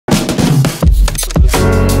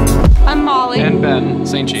and Ben,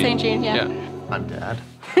 St. Jean. St. Jean, yeah. I'm Dad.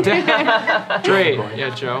 Dre,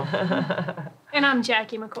 yeah, Joe. And I'm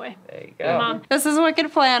Jackie McCoy. There you go. Mom. This is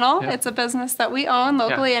Wicked Flannel. Yeah. It's a business that we own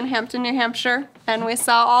locally in Hampton, New Hampshire, and we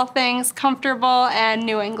sell all things comfortable and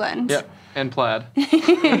New England. Yeah, and plaid.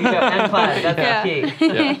 And plaid, that's the key.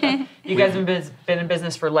 Yeah. You guys have been in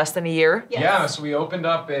business for less than a year? Yes. Yeah, so we opened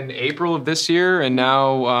up in April of this year, and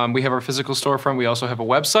now we have our physical storefront. We also have a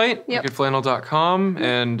website, wickedflannel.com,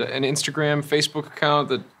 and an Instagram, Facebook account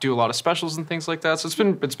that do a lot of specials and things like that. So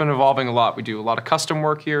it's been evolving a lot. We do a lot of custom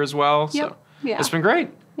work here as well. Yep. So Yeah. it's been great.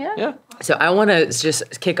 Yeah. So I want to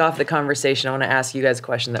just kick off the conversation. I want to ask you guys a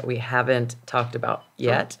question that we haven't talked about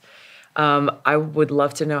yet. I would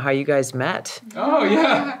love to know how you guys met. Oh,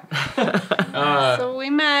 yeah. So we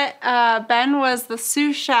met, Ben was the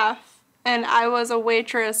sous chef, and I was a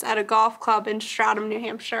waitress at a golf club in Stratham, New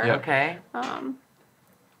Hampshire. Yep. Okay.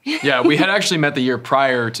 Yeah, we had actually met the year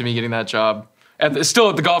prior to me getting that job. Still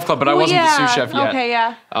at the golf club, but I wasn't the sous chef yet. Okay,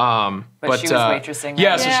 yeah. But she was waitressing.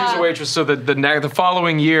 Yeah, so Yeah. she was a waitress. So the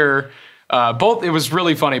following year, it was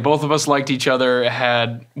really funny. Both of us liked each other,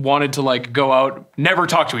 had wanted to like go out, never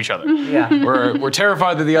talk to each other. Yeah. We're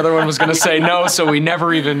terrified that the other one was going to say no, so we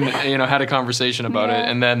never even had a conversation about it.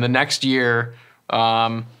 And then the next year,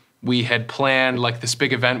 we had planned like this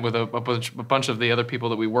big event with a bunch of the other people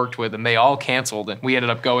that we worked with, and they all canceled, and we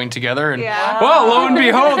ended up going together. And well, lo and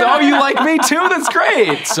behold, oh, you like me too? That's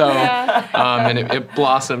great. So, and it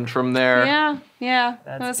blossomed from there. Yeah,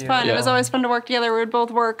 it was fun. Yeah. It was always fun to work together. We would both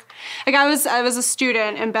work. Like I was a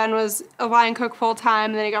student, and Ben was a line cook full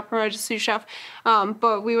time, and then he got promoted to sous chef.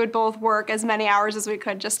 But we would both work as many hours as we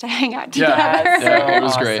could just to hang out together. Yeah, it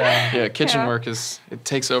was great. Awesome. Yeah, kitchen work it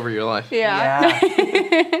takes over your life. Yeah.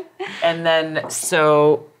 And then,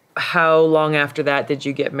 so how long after that did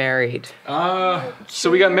you get married? So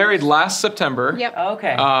we got married last September. Yep.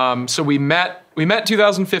 Okay. So we met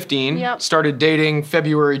 2015, Yep. started dating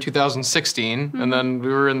February 2016, and then we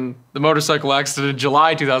were in the motorcycle accident in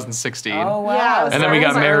July 2016. Oh, wow. Yeah, And then we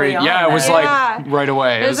got married. Yeah, it was like right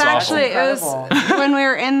away. It was actually, awesome. it was when we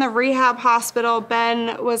were in the rehab hospital,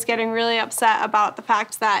 Ben was getting really upset about the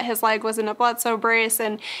fact that his leg was in a blood-so brace,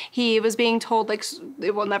 and he was being told like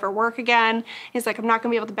it will never work again. He's like, I'm not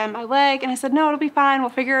gonna be able to bend my leg. And I said, no, it'll be fine. We'll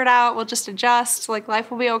figure it out. We'll just adjust. Like life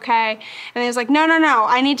will be okay. And he was like, no,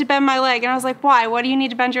 I need to bend my leg. And I was like, why? What do you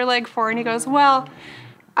need to bend your leg for? And he goes, well,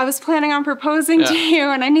 I was planning on proposing to you,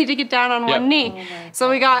 and I need to get down on one knee. So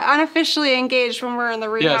we got unofficially engaged when we were in the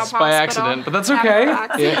rehab hospital. by accident, but that's okay.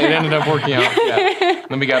 It ended up working out. Yeah.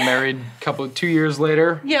 Then we got married 2 years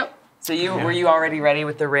later. Yep. So were you already ready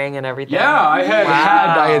with the ring and everything? Yeah, I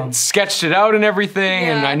had sketched it out and everything,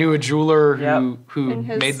 and I knew a jeweler who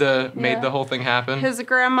made the whole thing happen. His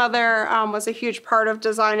grandmother was a huge part of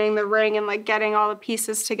designing the ring and like getting all the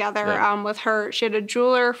pieces together with her. She had a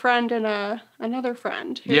jeweler friend and another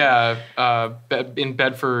friend. In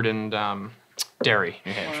Bedford and Derry,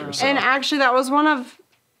 New Hampshire. So. And actually that was one of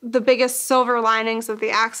the biggest silver linings of the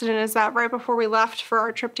accident is that right before we left for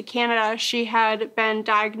our trip to Canada, she had been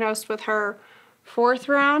diagnosed with her 4th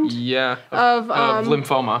round of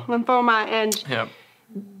lymphoma, and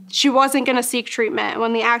she wasn't going to seek treatment.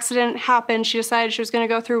 When the accident happened, she decided she was going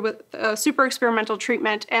to go through with a super experimental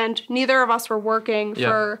treatment, and neither of us were working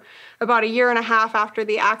for about 1.5 years after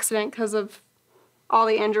the accident because of all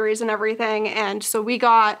the injuries and everything, and so we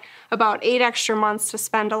got about 8 extra months to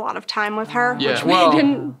spend a lot of time with her. Yeah, which well, we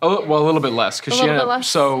didn't. a little bit less because she ended up.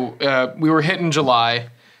 So we were hit in July,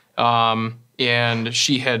 and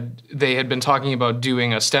they had been talking about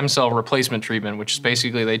doing a stem cell replacement treatment, which is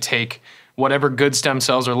basically they take whatever good stem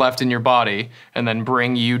cells are left in your body and then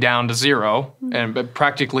bring you down to zero, but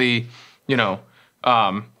practically,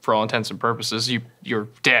 for all intents and purposes, you're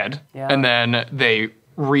dead, and then they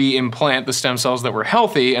re-implant the stem cells that were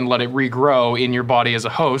healthy and let it regrow in your body as a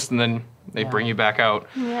host, and then they bring you back out.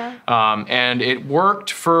 And it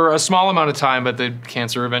worked for a small amount of time, but the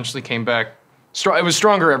cancer eventually came back. It was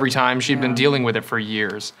stronger every time. She'd been dealing with it for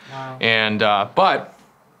years. And but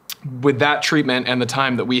with that treatment and the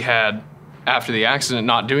time that we had after the accident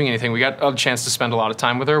not doing anything, we got a chance to spend a lot of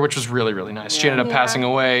time with her, which was really, really nice. She ended up passing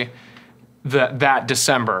away that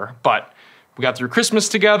December, but we got through Christmas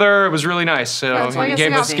together. It was really nice. So he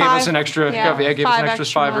gave us an extra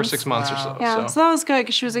 5 or 6 months or so. Yeah, so that was good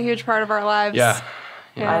because she was a huge part of our lives. Yeah.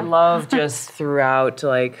 I love just throughout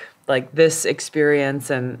like this experience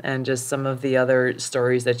and just some of the other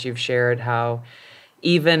stories that you've shared, how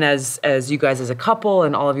even as you guys as a couple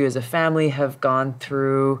and all of you as a family have gone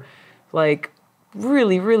through like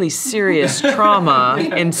really, really serious trauma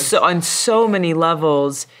on so many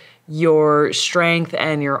levels, your strength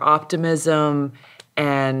and your optimism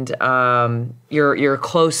and your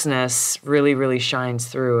closeness really shines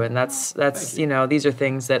through, and that's these are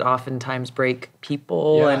things that oftentimes break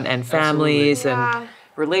people and families and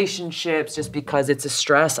relationships, just because it's a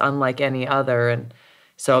stress unlike any other. And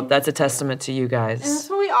so that's a testament to you guys. And that's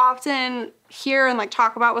what we often hear and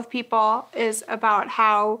talk about with people, is about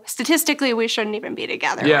how statistically we shouldn't even be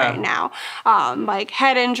together right now.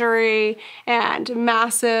 Head injury and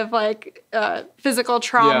massive physical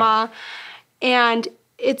trauma. And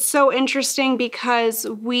it's so interesting because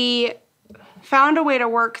we found a way to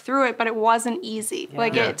work through it, but it wasn't easy.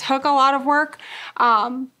 It took a lot of work,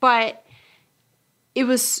 but it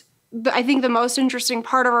was, I think the most interesting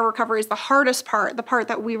part of our recovery is the hardest part, the part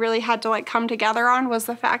that we really had to come together on, was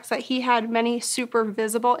the fact that he had many super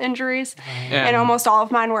visible injuries, and almost all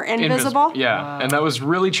of mine were invisible. Yeah, wow. And that was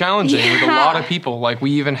really challenging with a lot of people.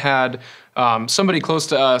 We even had somebody close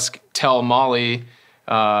to us tell Molly,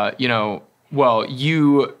 well,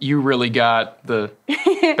 you really got the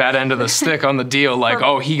bad end of the stick on the deal.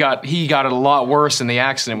 He got it a lot worse in the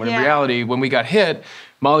accident. When in reality, when we got hit,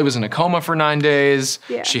 Molly was in a coma for 9 days.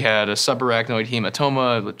 Yeah. She had a subarachnoid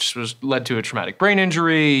hematoma, which led to a traumatic brain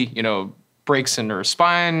injury, breaks in her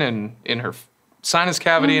spine and in her sinus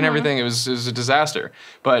cavity and everything. It was a disaster.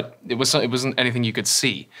 But it wasn't anything you could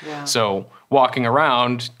see. Yeah. So walking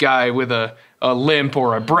around, guy with a limp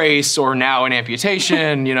or a brace or now an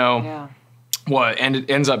amputation, and it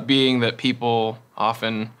ends up being that people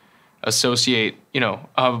often associate,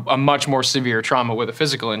 a much more severe trauma with a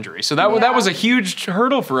physical injury. So that was a huge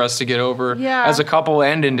hurdle for us to get over as a couple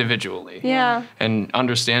and individually. Yeah. And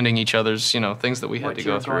understanding each other's, things that we had to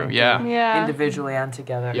go through. Yeah. Individually and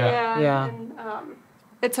together. Yeah. And,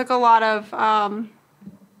 it took a lot of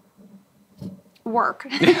work.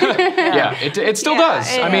 It still does.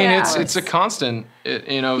 It's a constant.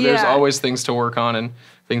 There's always things to work on and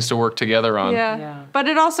things to work together on. Yeah. But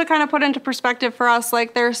it also kind of put into perspective for us,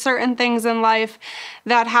 there are certain things in life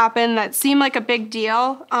that happen that seem like a big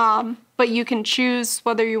deal, but you can choose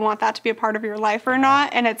whether you want that to be a part of your life or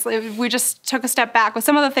not. And we just took a step back with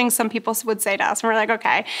some of the things some people would say to us. And we're like,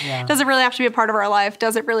 okay, does it really have to be a part of our life?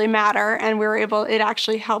 Does it really matter? And it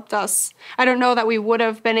actually helped us. I don't know that we would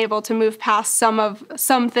have been able to move past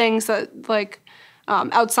some things that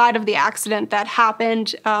outside of the accident that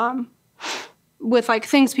happened, with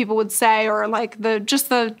things people would say, or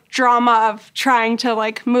the drama of trying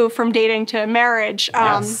to move from dating to marriage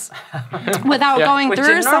without going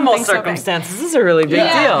through in normal circumstances is a really big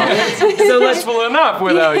deal. So blissful enough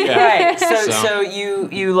without right. So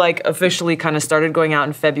you officially kind of started going out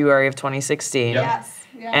in February of 2016. Yes.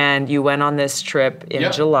 Yeah. And you went on this trip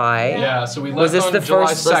in July. Yeah, so we left on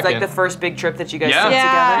July 2nd. Was the first big trip that you guys took together?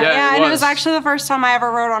 Yeah, and it was actually the first time I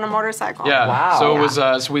ever rode on a motorcycle. Yeah, wow. So it was.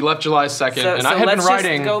 So we left July 2nd, and I had been riding. Let's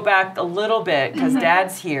just go back a little bit because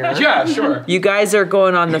Dad's here. Yeah, sure. You guys are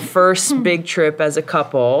going on the first big trip as a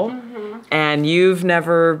couple. And you've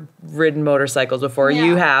never ridden motorcycles before.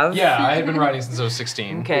 You have. Yeah, I had been riding since I was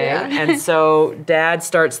 16. Okay, and so Dad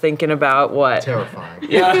starts thinking about what? Terrifying.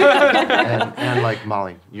 Yeah. and like,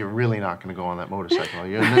 Molly, you're really not going to go on that motorcycle.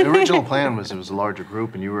 The original plan was it was a larger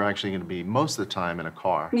group, and you were actually going to be most of the time in a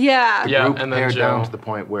car. Yeah. The group pared down to the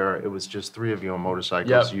point where it was just 3 of you on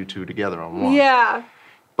motorcycles, you 2 together on one. Yeah.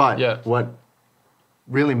 But what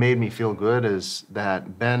really made me feel good is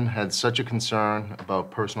that Ben had such a concern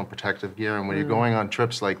about personal protective gear, and when you're going on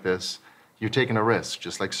trips like this, you're taking a risk,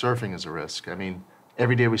 just like surfing is a risk. I mean,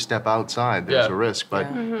 every day we step outside, there's a risk,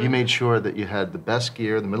 but you made sure that you had the best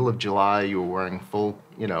gear. The middle of July, you were wearing full,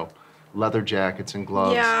 leather jackets and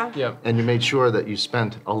gloves. Yeah. And you made sure that you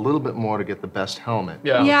spent a little bit more to get the best helmet.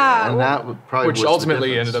 Yeah. And that probably which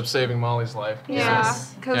ultimately ended up saving Molly's life. Yeah.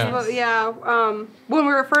 Because when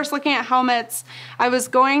we were first looking at helmets, I was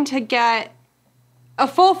going to get a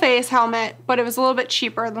full face helmet, but it was a little bit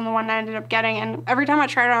cheaper than the one I ended up getting. And every time I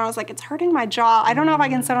tried it on, I was like, it's hurting my jaw. I don't know if I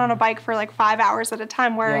can sit on a bike for 5 hours at a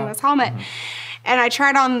time wearing this helmet. And I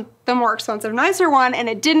tried on the more expensive, nicer one, and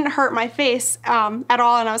it didn't hurt my face at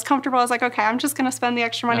all, and I was comfortable. I was like, okay, I'm just going to spend the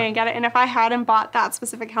extra money and get it. And if I hadn't bought that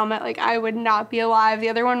specific helmet, I would not be alive. The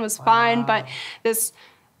other one was fine, but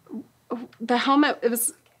the helmet, it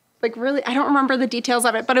was really, I don't remember the details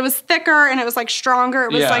of it, but it was thicker and it was stronger.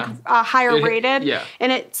 It was higher rated,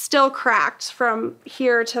 and it still cracked from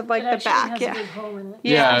here to the back. Has a big hole in it.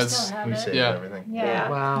 We saved everything. Yeah.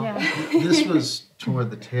 Wow. Yeah. This was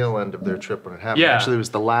toward the tail end of their trip when it happened. Yeah. Actually, it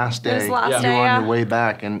was the last day. You were on your way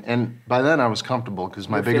back, and by then I was comfortable because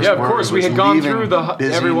my biggest worry was of course, we had gone through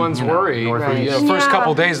everyone's worry. The first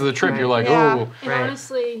couple days of the trip, you're like, oh. And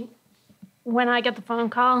honestly, when I got the phone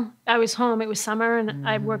call, I was home. It was summer, and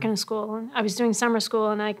I work in a school. And I was doing summer school,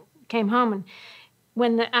 and I came home, and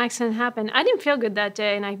when the accident happened, I didn't feel good that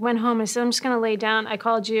day. And I went home. I said, I'm just going to lay down. I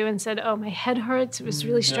called you and said, oh, my head hurts. It was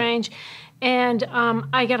really strange. And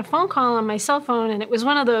I got a phone call on my cell phone, and it was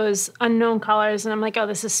one of those unknown callers. And I'm like, oh,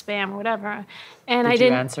 this is spam or whatever. And Did I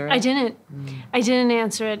didn't you answer it? I didn't. I didn't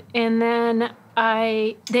answer it. And then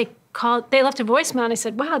they left a voicemail, and I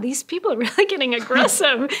said, wow, these people are really getting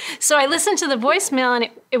aggressive. So I listened to the voicemail, and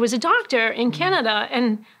it was a doctor in Canada.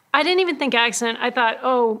 And I didn't even think accident. I thought,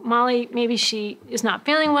 oh, Molly, maybe she is not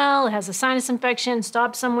feeling well, has a sinus infection,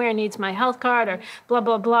 stopped somewhere, needs my health card, or blah,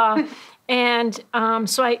 blah, blah. And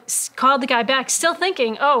so I called the guy back, still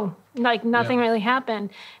thinking, oh, like nothing really happened.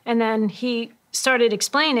 And then he started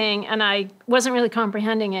explaining, and I wasn't really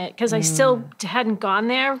comprehending it because I still hadn't gone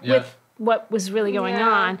there with what was really going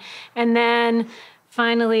on. And then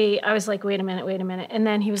finally, I was like, wait a minute. And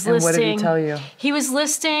then he was listing. What did he tell you? He was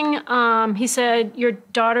listing, he said, your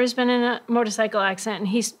daughter's been in a motorcycle accident. And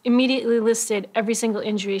he immediately listed every single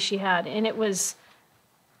injury she had. And it was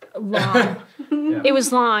long. It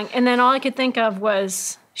was long. And then all I could think of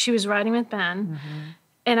was she was riding with Ben.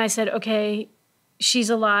 And I said, okay, she's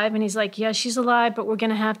alive. And he's like, yeah, she's alive, but we're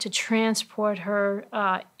going to have to transport her,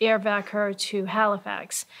 air vac her to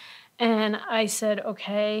Halifax. And I said,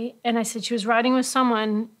 okay. And I said, she was riding with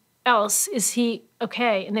someone else. Is he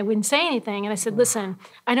okay? And they wouldn't say anything. And I said, listen,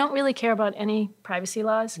 I don't really care about any privacy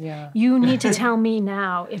laws. You need to tell me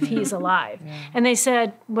now if he's alive. And they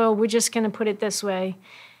said, well, we're just going to put it this way.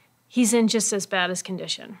 He's in just as bad as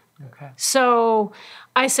condition. Okay. So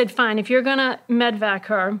I said, fine, if you're going to medvac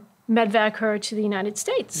her to the United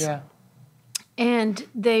States. And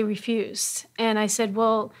they refused. And I said,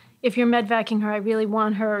 well, if you're medvacing her, I really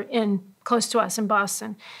want her in close to us in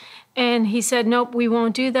Boston. And he said, nope, we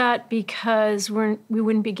won't do that because we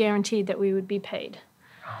wouldn't be guaranteed that we would be paid.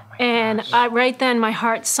 And right then my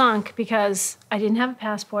heart sunk because I didn't have a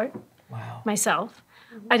passport myself.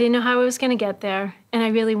 I didn't know how I was going to get there. And I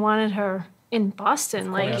really wanted her in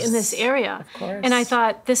Boston, like in this area. And I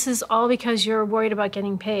thought, this is all because you're worried about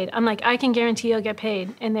getting paid. I'm like, I can guarantee you'll get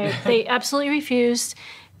paid. And they absolutely refused.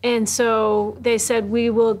 And so they said, we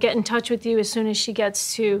will get in touch with you as soon as she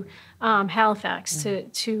gets to Halifax, to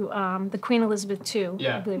the Queen Elizabeth II,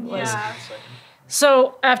 I believe it was.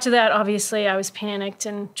 So after that, obviously, I was panicked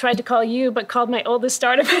and tried to call you, but called my oldest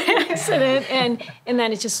daughter for the accident, and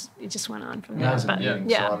then it just went on from there. So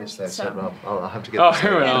obviously I said, well, I'll have to get this.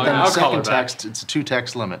 I'll call her text, it's a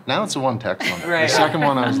 2-text limit. Now it's a 1-text limit. The second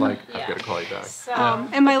one, I was like, I've got to call you back. So,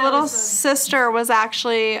 and my little sister was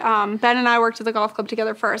actually, Ben and I worked at the golf club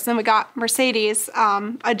together first, and we got Mercedes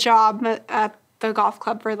a job at the golf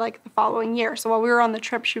club for like the following year. So while we were on the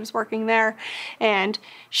trip, she was working there, and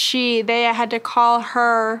they had to call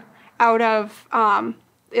her out of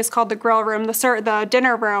it's called the grill room, the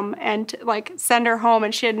dinner room, and like send her home,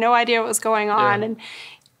 and she had no idea what was going on. And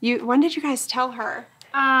when did you guys tell her?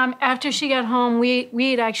 After she got home, we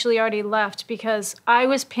had actually already left because I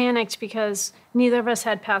was panicked because neither of us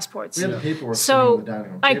had passports. We had the paperwork so in the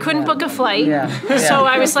dining room. I couldn't book a flight. So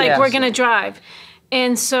I was like, we're gonna drive.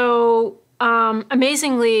 And so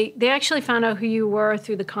amazingly, they actually found out who you were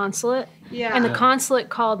through the consulate. And the consulate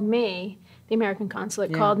called me, the American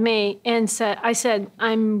consulate called me and said,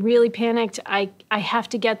 I'm really panicked. I have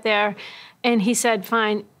to get there. And he said,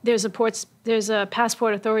 fine, there's a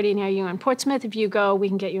passport authority near you in Portsmouth. If you go, we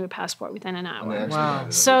can get you a passport within an hour.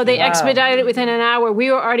 So they expedited it within an hour. We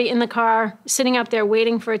were already in the car, sitting up there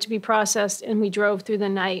waiting for it to be processed, and we drove through the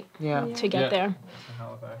night to get there.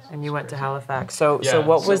 And you went to Halifax. So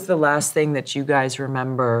what was the last thing that you guys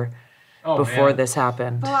remember before this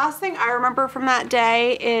happened? The last thing I remember from that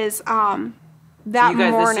day is that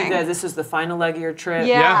morning. This is the final leg of your trip.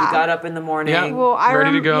 You got up in the morning. Well,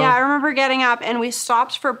 ready to go. Yeah, I remember getting up, and we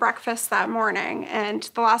stopped for breakfast that morning. And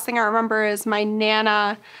the last thing I remember is my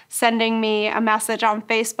Nana sending me a message on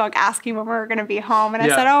Facebook asking when we were going to be home. And I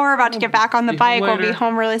said, we're about to get back on the bike. We'll be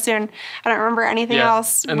home really soon. I don't remember anything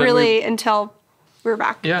else really until we were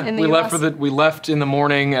back in the US. We left in the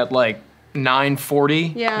morning at like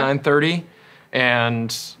 9:40, 9:30,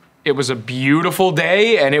 and it was a beautiful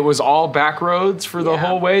day, and it was all back roads for the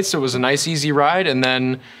whole way, so it was a nice, easy ride. And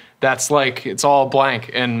then that's like, it's all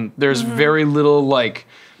blank, and there's very little like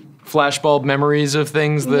flashbulb memories of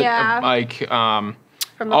things that like all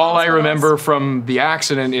I remember from the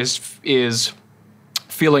accident is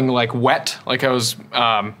feeling like wet, like I was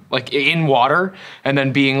like in water, and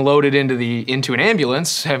then being loaded into an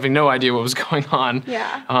ambulance, having no idea what was going on,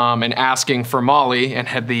 and asking for Molly, and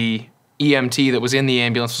had the EMT that was in the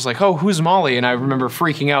ambulance was like, oh, who's Molly? And I remember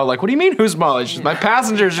freaking out, like, what do you mean, who's Molly? She's my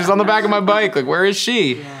passenger. She's on the back of my bike. Like, where is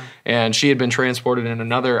she? and she had been transported in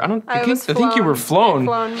another. I think you were flown.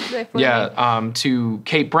 They flew me. To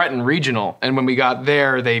Cape Breton Regional, and when we got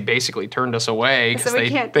there, they basically turned us away because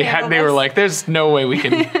they were like, "There's no way we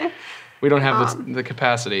can, we don't have the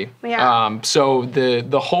capacity." Yeah. So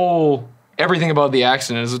the whole. Everything about the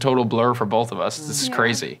accident is a total blur for both of us. This is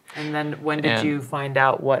crazy. And then when did you find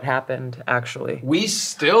out what happened actually? We're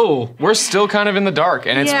still kind of in the dark,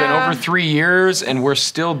 and it's been over 3 years, and we're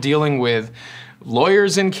still dealing with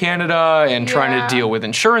lawyers in Canada and trying to deal with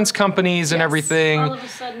insurance companies and everything. All of a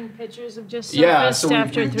sudden, pictures have just surfaced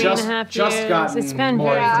after 3.5 years. Gotten it's been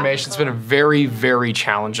more information. It's been a very, very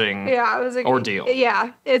challenging ordeal.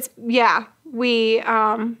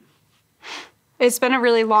 It's been a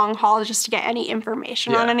really long haul just to get any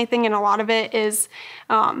information on anything, and a lot of it is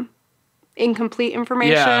incomplete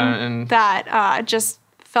information that just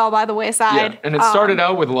fell by the wayside. Yeah. And it started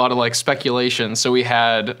out with a lot of like speculation. So we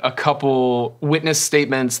had a couple witness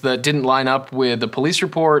statements that didn't line up with the police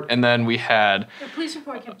report, and then we had the police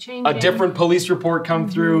report kept changing. A different police report come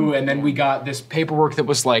through, and then we got this paperwork that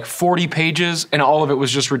was like 40 pages, and all of it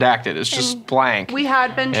was just redacted. It's just blank. We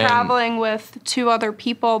had been traveling with 2 other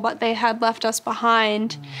people, but they had left us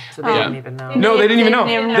behind. So they didn't even know. No, they didn't even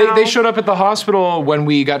know. They showed up at the hospital when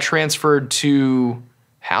we got transferred to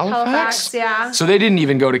Halifax? Yeah. So they didn't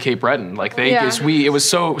even go to Cape Breton. Like it was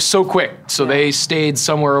so quick. So they stayed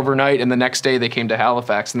somewhere overnight, and the next day they came to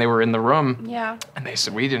Halifax, and they were in the room. Yeah. And they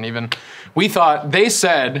said we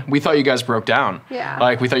thought you guys broke down. Yeah.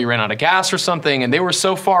 Like we thought you ran out of gas or something, and they were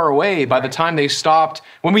so far away by the time they stopped.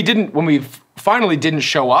 When we finally didn't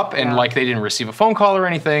show up, and like they didn't receive a phone call or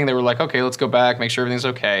anything, they were like, okay, let's go back, make sure everything's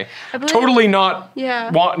okay. Totally not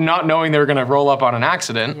knowing they were gonna roll up on an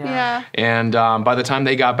accident. Yeah. And by the time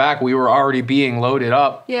they got back, we were already being loaded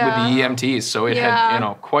up with the EMTs. So it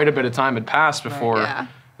had, quite a bit of time had passed before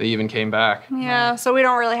they even came back. Yeah, so we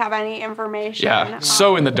don't really have any information. Yeah,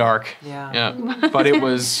 so in the dark. Yeah. But it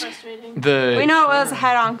was we know it was a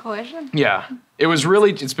head-on collision. Yeah. It was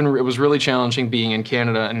really challenging being in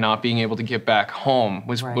Canada and not being able to get back home.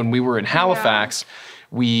 When we were in Halifax,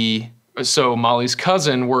 so Molly's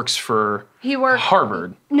cousin works for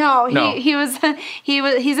Harvard. No, he's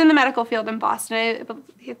in the medical field in Boston.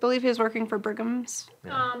 I believe he was working for Brigham's.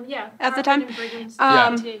 At the time.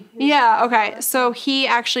 Okay. So he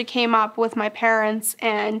actually came up with my parents,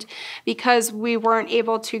 and because we weren't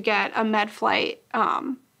able to get a med flight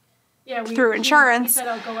through insurance. He said,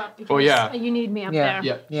 I'll go up because you need me up there.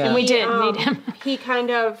 Yeah. And we did need him. He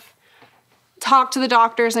kind of talked to the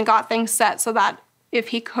doctors and got things set so that if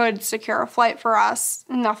he could secure a flight for us,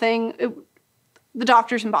 the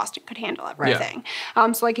doctors in Boston could handle everything.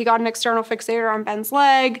 So like he got an external fixator on Ben's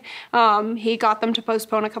leg. He got them to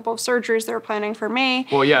postpone a couple of surgeries they were planning for me.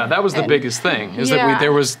 Well, yeah, that was the biggest thing, is that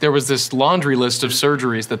there was this laundry list of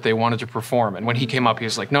surgeries that they wanted to perform. And when he came up, he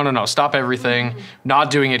was like, no, stop everything,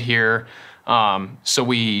 not doing it here. So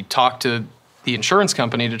we talked to the insurance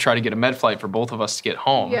company to try to get a med flight for both of us to get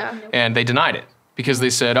home. Yeah. And they denied it. Because they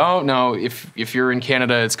said, oh, no, if you're in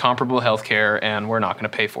Canada, it's comparable health care, and we're not going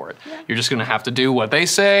to pay for it. Yeah. You're just going to have to do what they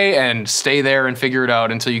say and stay there and figure it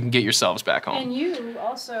out until you can get yourselves back home. And you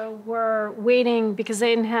also were waiting because they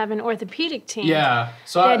didn't have an orthopedic team. Yeah.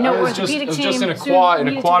 So I was just in a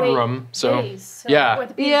quad room. So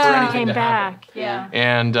orthopedic came back. Yeah.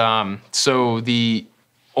 And so the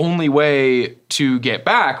only way to get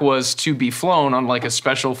back was to be flown on like a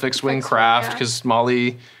special fixed-wing craft, because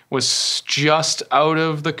Molly was just out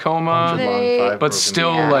of the coma, but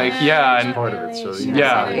still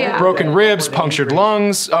broken ribs, punctured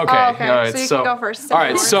lungs. Okay. All right. So you can go first. All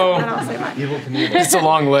right. So it's a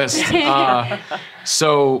long list.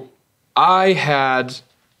 So I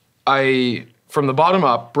from the bottom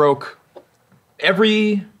up broke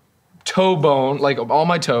every toe bone, like all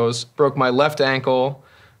my toes, broke my left ankle,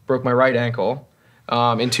 broke my right ankle.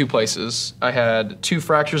 In 2 places. I had 2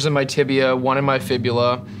 fractures in my tibia, 1 in my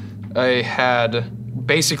fibula. I had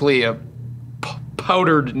basically a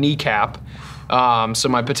powdered kneecap. So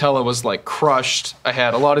my patella was like crushed. I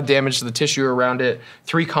had a lot of damage to the tissue around it.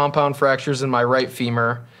 3 compound fractures in my right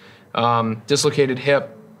femur. Dislocated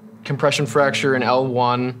hip, compression fracture in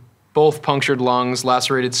L1, both punctured lungs,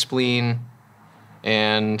 lacerated spleen,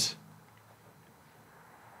 and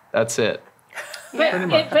that's it.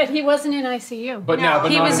 But he wasn't in ICU. But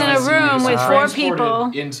he was in a room with 4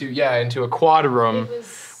 people. Into a quad room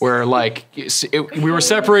where we were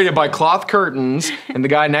separated by cloth curtains, and the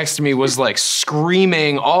guy next to me was like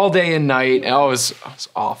screaming all day and night. And it was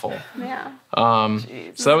awful. Yeah.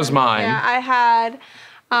 So that was mine. Yeah, I had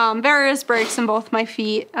various breaks in both my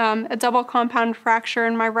feet, a double compound fracture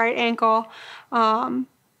in my right ankle,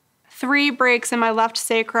 3 breaks in my left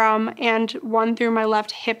sacrum and 1 through my left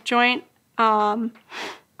hip joint. I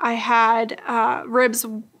had ribs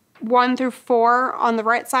 1 through 4 on the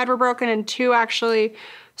right side were broken, and 2 actually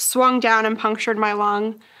swung down and punctured my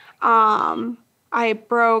lung. I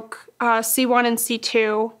broke C1 and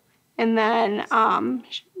C2, and then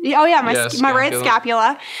my right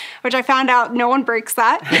scapula, which I found out no one breaks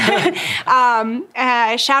that.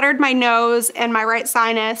 I shattered my nose and my right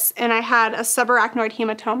sinus, and I had a subarachnoid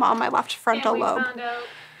hematoma on my left frontal lobe. And we found out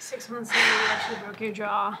 6 months later you actually broke your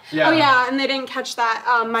jaw. Yeah. Oh yeah, and they didn't catch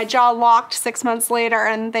that. My jaw locked 6 months later,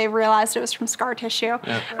 and they realized it was from scar tissue.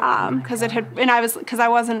 Because I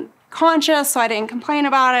wasn't conscious, so I didn't complain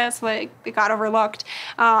about it. So it got overlooked.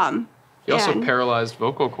 You also paralyzed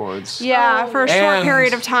vocal cords. Yeah, for a short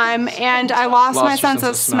period of time. And I lost my sense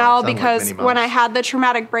of smell because when I had the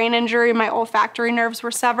traumatic brain injury, my olfactory nerves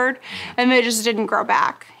were severed, and they just didn't grow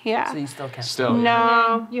back. Yeah. So you still can't. Still.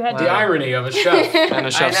 No. You had the irony of a chef and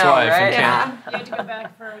a chef's life. Right? Yeah. You had to go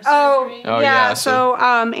back for surgery. Oh yeah. So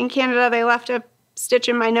in Canada, they left a stitch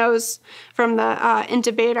in my nose from the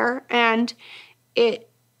intubator, and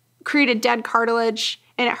it created dead cartilage.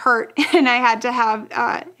 And it hurt, and I had to have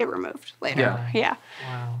it removed later. Yeah.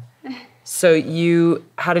 Wow. So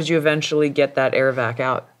how did you eventually get that air vac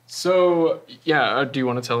out? So, do you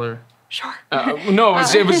want to tell her? Sure. No,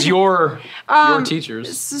 it was your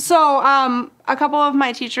teachers. So a couple of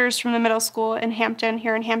my teachers from the middle school in Hampton,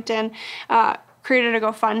 created a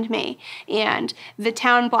GoFundMe, and the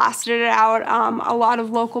town blasted it out. A lot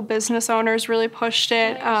of local business owners really pushed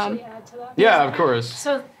it. Yeah, of course.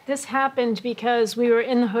 So this happened because we were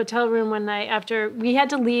in the hotel room one night after we had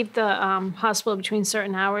to leave the hospital between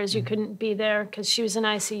certain hours. You couldn't be there because she was in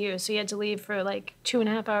ICU, so you had to leave for like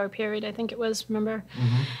 2.5 hour period, I think it was, remember?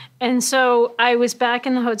 Mm-hmm. And so I was back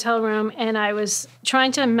in the hotel room, and I was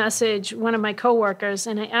trying to message one of my coworkers,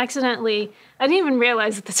 and I didn't even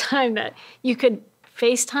realize at the time that you could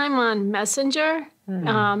FaceTime on Messenger.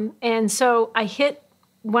 Mm-hmm. And so I hit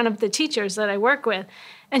one of the teachers that I work with,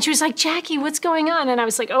 and she was like, "Jackie, what's going on?" And I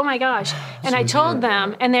was like, "Oh my gosh!" And I told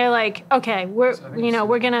them, and they're like, "Okay, we're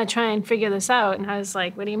gonna try and figure this out." And I was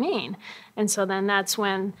like, "What do you mean?" And so then that's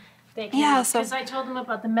when they came up, because I told them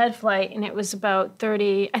about the med flight, and it was about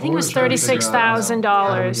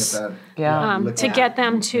 $36,000 to get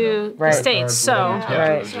them to the States. So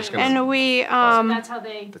and we that's how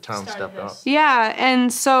the town stepped up. Yeah,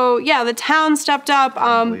 and so the town stepped up.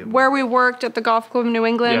 Where we worked at the Golf Club of New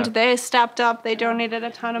England, they stepped up. They donated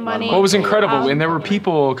a ton of money. What was incredible, and there were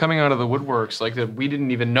people coming out of the woodworks like that we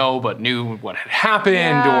didn't even know, but knew what had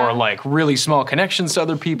happened, or like really small connections to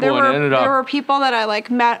other people, and it ended up. There were people that I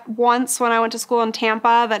met once when I went to school in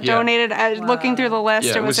Tampa that donated. Looking through the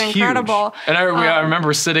list, it was incredible. Huge. And I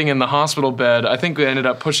remember sitting in the hospital bed. I think we ended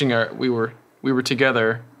up pushing we were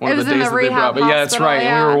together one of the days that they brought. But that's right.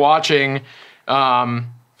 And we were watching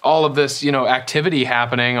all of this, activity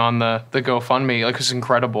happening on the GoFundMe. Like, it was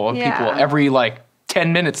incredible. People every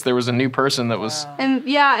 10 minutes there was a new person that was and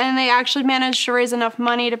they actually managed to raise enough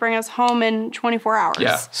money to bring us home in 24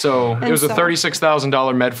 hours. So it was a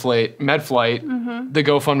 $36,000 med flight. Mm-hmm. The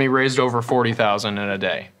GoFundMe raised over $40,000 in a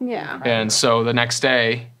day. And so the next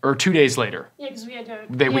day or 2 days later, because we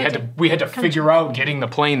had to figure out getting the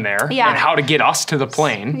plane there and how to get us to the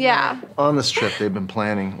plane. On this trip, they've been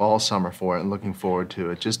planning all summer for it and looking forward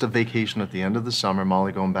to it. Just a vacation at the end of the summer,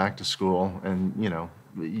 Molly going back to school, and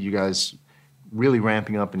you guys really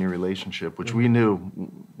ramping up in your relationship, which we knew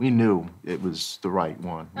it was the right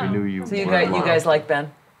one. We knew you. So you guys like Ben?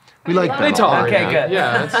 We like Ben. They tolerate him. Okay, good.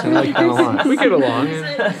 Yeah, we like Ben a lot. We get along.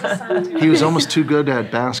 He was almost too good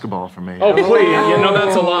at basketball for me. Oh please,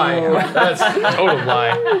 that's a lie. That's a total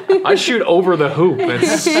lie. I shoot over the hoop.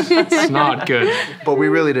 It's not good. But we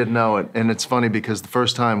really didn't know it, and it's funny because the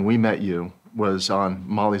first time we met you was on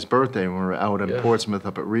Molly's birthday when we were out in Portsmouth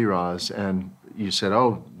up at Re-Ra's, and you said,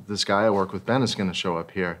 "Oh, this guy I work with, Ben, is going to show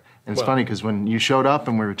up here." And it's funny because when you showed up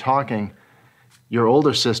and we were talking, your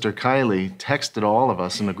older sister, Kylie, texted all of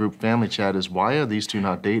us in the group family chat why are these two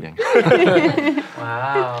not dating?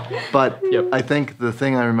 Wow. But I think the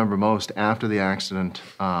thing I remember most after the accident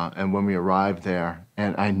and when we arrived there,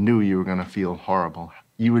 and I knew you were going to feel horrible,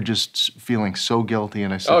 you were just feeling so guilty,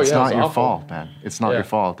 and I said, it's not your fault, Ben. It's not your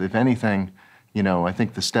fault. If anything, I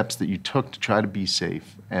think the steps that you took to try to be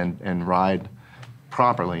safe and ride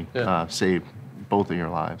properly saved both of your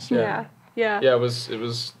lives. Yeah, it was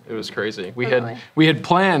crazy. We had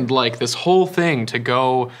planned this whole thing to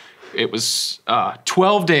go. It was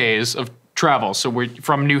 12 days of travel. So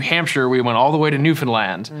from New Hampshire, we went all the way to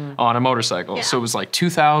Newfoundland on a motorcycle. So it was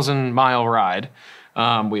 2,000-mile ride.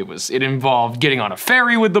 It involved getting on a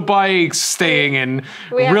ferry with the bikes, staying in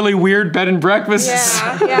really weird bed and breakfasts.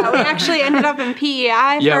 Yeah. We actually ended up in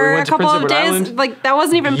PEI we for went a to couple Prince of Edward days. Island. Like that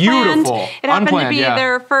wasn't even Beautiful. planned. It happened to Unplanned, be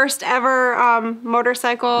their first ever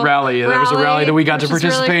motorcycle rally. That was a rally that we got to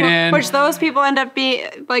participate in. Which those people end up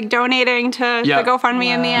donating to the GoFundMe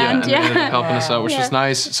in the end. And they ended up helping us out, which was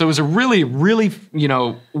nice. So it was a really, really,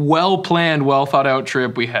 well-planned, well-thought-out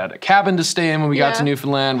trip. We had a cabin to stay in when we got to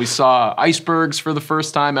Newfoundland. We saw icebergs for the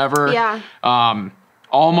first time ever. Yeah.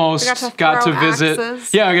 Almost got to visit.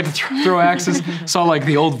 Axes. Yeah, I got to throw axes. Saw like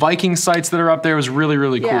the old Viking sites that are up there. It was really,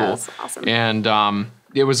 really cool. Yeah, that's awesome. And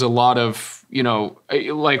it was a lot of,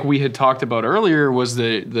 like we had talked about earlier, was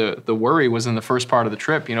the worry was in the first part of the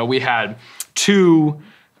trip. We had 2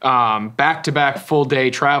 back-to-back full-day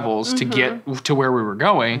travels to get to where we were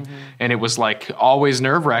going, and it was like always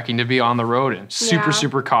nerve-wracking to be on the road and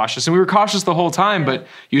super cautious. And we were cautious the whole time, but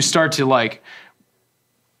you start to like.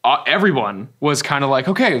 Everyone was kind of like,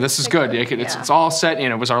 okay, this is good. It's all set.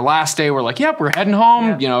 It was our last day. We're like, yep, we're heading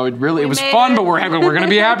home. It was fun, but we're going to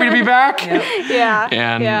be happy to be back.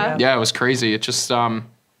 And it was crazy. It just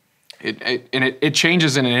it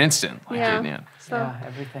changes in an instant.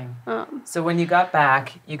 Everything. So when you got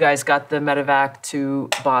back, you guys got the medevac to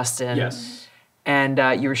Boston. Yes. And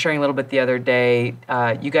you were sharing a little bit the other day.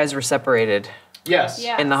 You guys were separated. Yes.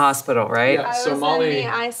 In the hospital, right? I was in the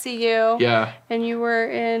ICU. Yeah. And you were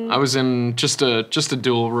in. I was in just a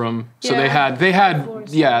dual room. So they had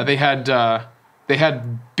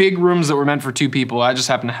big rooms that were meant for 2 people. I just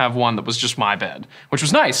happened to have one that was just my bed, which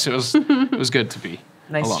was nice. It was good to be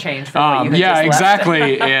nice alone. Change from what you had just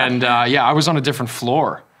exactly. And I was on a different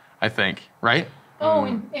floor, I think, right? Oh,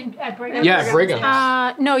 at Brigham? Yeah, Brigham.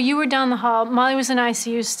 No, you were down the hall. Molly was in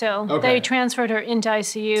ICU still. Okay. They transferred her into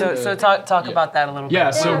ICU. So talk about that a little bit.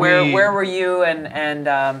 Yeah, so where were you and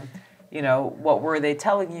what were they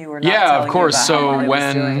telling you or not telling you? Yeah, of course. So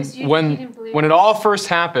when it all first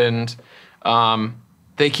happened,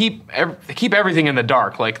 they keep everything in the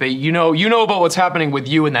dark. Like you know about what's happening with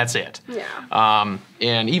you, and that's it. Yeah.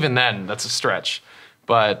 And even then, that's a stretch.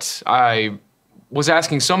 But I was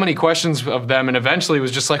asking so many questions of them, and eventually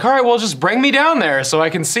was just like, all right, well, just bring me down there so I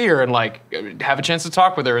can see her and like have a chance to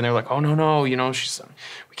talk with her. And they're like, oh no,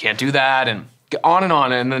 we can't do that, and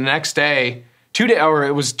on. And the next day,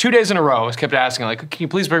 it was 2 days in a row, I kept asking like, can you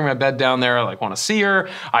please bring my bed down there? I like want to see her.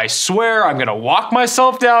 I swear I'm gonna walk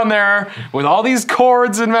myself down there with all these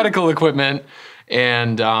cords and medical equipment.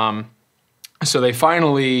 And so they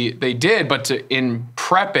did, but in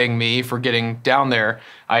prepping me for getting down there,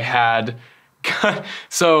 I had.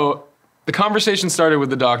 So the conversation started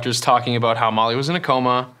with the doctors talking about how Molly was in a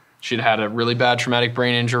coma. She'd had a really bad traumatic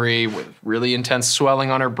brain injury with really intense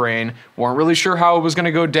swelling on her brain. Weren't really sure how it was going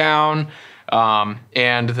to go down.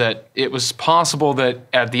 And that it was possible that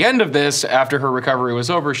at the end of this, after her recovery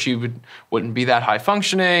was over, she wouldn't be that high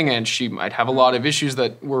functioning, and she might have a lot of issues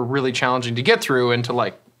that were really challenging to get through and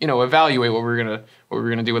to evaluate what we were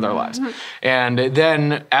gonna do with our lives. And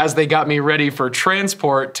then as they got me ready for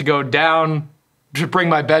transport to go down to bring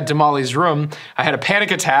my bed to Molly's room, I had a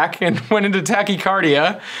panic attack and went into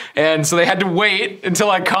tachycardia, and so they had to wait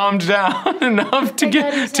until I calmed down enough to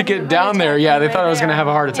get down there. Yeah, they thought I was gonna have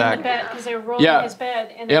a heart attack. In the bed, because they were rolling his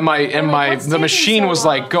bed. And the machine was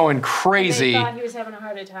like going crazy. They thought he was having a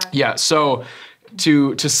heart attack. Yeah, so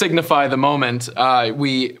to signify the moment,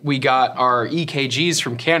 we got our EKGs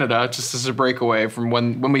from Canada just as a breakaway from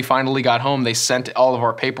when we finally got home. They sent all of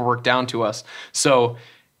our paperwork down to us. So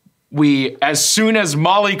as soon as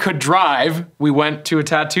Molly could drive, we went to a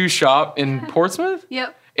tattoo shop in Portsmouth.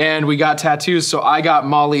 Yep. And we got tattoos. So I got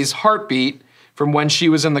Molly's heartbeat from when she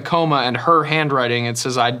was in the coma and her handwriting. It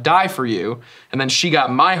says, "I'd die for you." And then she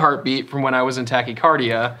got my heartbeat from when I was in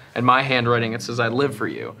tachycardia and my handwriting. It says, "I live for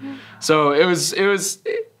you." So it was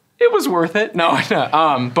worth it. No,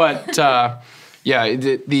 yeah,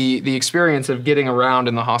 the experience of getting around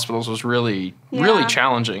in the hospitals was really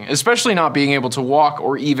challenging, especially not being able to walk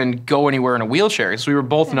or even go anywhere in a wheelchair, because we were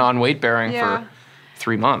both non-weight bearing for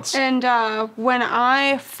 3 months. And when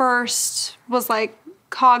I first was like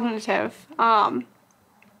cognitive, at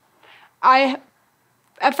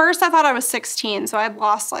first I thought I was 16, so I'd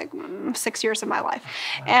lost like 6 years of my life.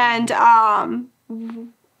 And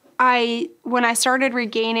when I started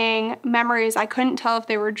regaining memories, I couldn't tell if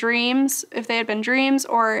they were dreams, if they had been dreams,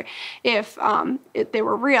 or if they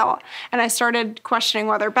were real. And I started questioning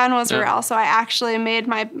whether Ben was real. So I actually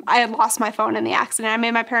I had lost my phone in the accident. I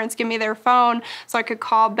made my parents give me their phone so I could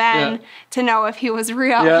call Ben to know if he was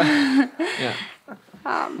real. Yeah.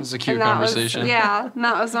 It was a cute conversation. And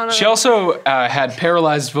that was She also had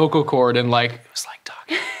paralyzed vocal cord, and it was like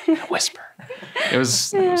talking in a whisper. It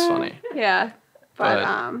was funny. Yeah,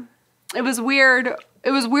 but it was weird.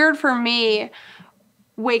 It was weird for me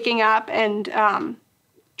waking up and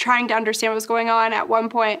trying to understand what was going on. At one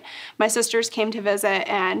point, my sisters came to visit,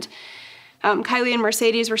 and Kylie and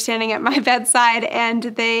Mercedes were standing at my bedside, and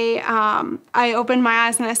I opened my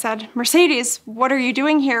eyes and I said, "Mercedes, what are you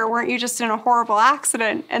doing here? Weren't you just in a horrible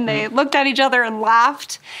accident?" And they looked at each other and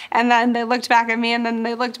laughed, and then they looked back at me, and then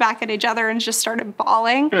they looked back at each other and just started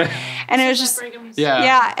bawling. And it was just, it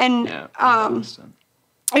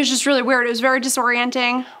was just really weird. It was very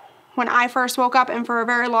disorienting when I first woke up, and for a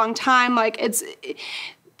very long time, like it's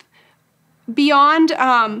beyond,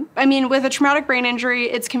 I mean, with a traumatic brain injury,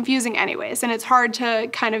 it's confusing anyways, and it's hard to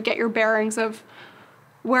kind of get your bearings of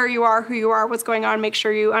where you are, who you are, what's going on, make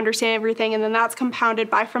sure you understand everything, and then that's compounded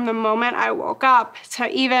by from the moment I woke up to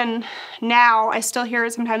even now, I still hear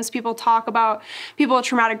sometimes people talk about people with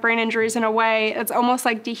traumatic brain injuries in a way, it's almost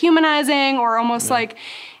like dehumanizing or almost like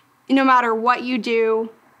no matter what you do,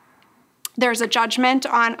 there's a judgment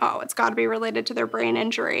on, oh, it's got to be related to their brain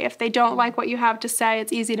injury. If they don't like what you have to say,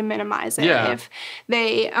 it's easy to minimize it. Yeah. If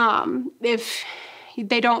they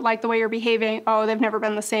don't like the way you're behaving, oh, they've never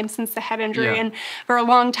been the same since the head injury. Yeah. And for a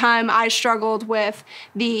long time, I struggled with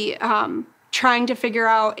the trying to figure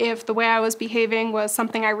out if the way I was behaving was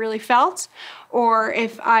something I really felt or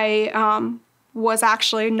if I was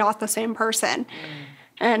actually not the same person.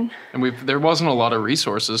 And there wasn't a lot of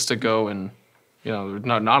resources to go and,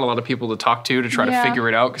 not a lot of people to talk to try to figure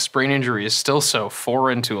it out because brain injury is still so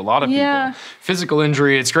foreign to a lot of people. Physical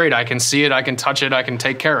injury, it's great. I can see it, I can touch it, I can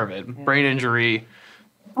take care of it. Brain injury,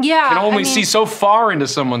 can only see so far into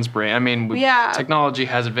someone's brain. I mean, technology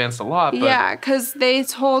has advanced a lot. But yeah, because they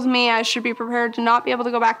told me I should be prepared to not be able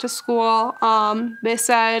to go back to school. They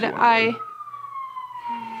said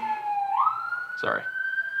Sorry.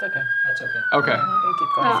 It's okay. That's okay. Okay.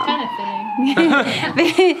 It's kind of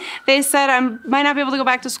fitting. They said I might not be able to go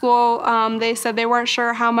back to school. They said they weren't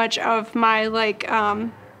sure how much of my no,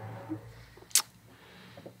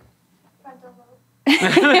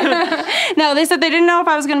 they said they didn't know if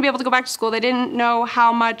I was going to be able to go back to school. They didn't know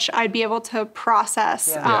how much I'd be able to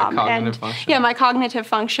process. Cognitive function. My cognitive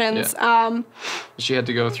functions. Yeah. She had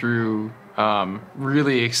to go through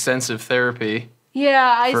really extensive therapy.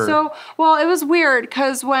 Yeah, it was weird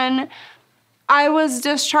because when I was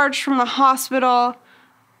discharged from the hospital,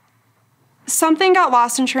 something got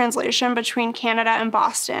lost in translation between Canada and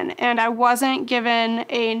Boston, and I wasn't given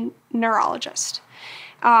a neurologist.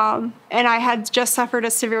 And I had just suffered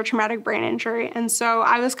a severe traumatic brain injury, and so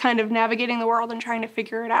I was kind of navigating the world and trying to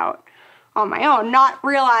figure it out on my own, not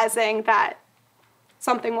realizing that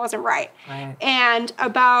something wasn't right. And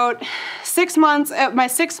about 6 months, at my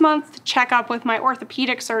 6-month checkup with my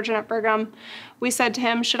orthopedic surgeon at Brigham, we said to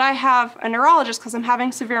him, should I have a neurologist because I'm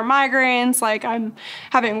having severe migraines, like I'm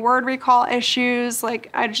having word recall issues, like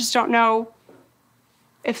I just don't know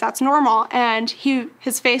if that's normal. And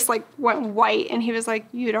his face went white and he was like,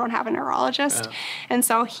 you don't have a neurologist. Yeah. And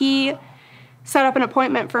so he set up an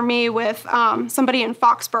appointment for me with somebody in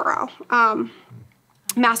Foxborough,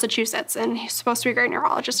 Massachusetts, and he's supposed to be a great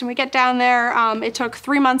neurologist. And we get down there. It took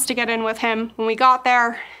 3 months to get in with him. When we got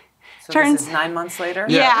there, so this is 9 months later?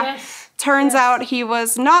 Yeah. Yes. Turns out he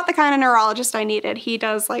was not the kind of neurologist I needed. He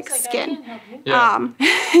does skin.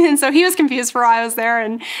 And so he was confused for why I was there.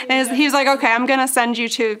 And he was like, okay, I'm going to send you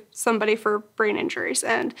to somebody for brain injuries.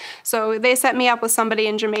 And so they set me up with somebody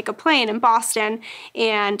in Jamaica Plain in Boston.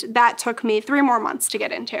 And that took me 3 more months to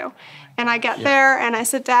get into. And I get there and I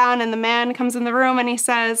sit down and the man comes in the room and he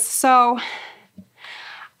says, so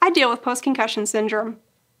I deal with post-concussion syndrome.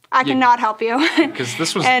 I cannot help you. Because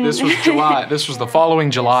this was July. This was the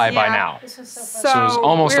following July by now. This was so it was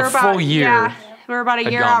almost a full year. Yeah, we were about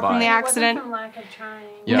a year out from the accident. It wasn't from lack of trying.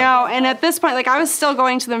 Yeah. No, and at this point, I was still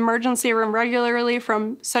going to the emergency room regularly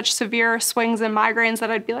from such severe swings and migraines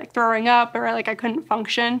that I'd be throwing up or I couldn't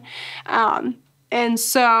function. And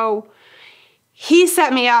so he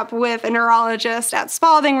set me up with a neurologist at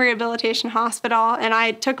Spalding Rehabilitation Hospital, and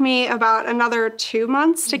it took me about another 2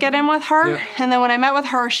 months to get in with her. Yeah. And then when I met with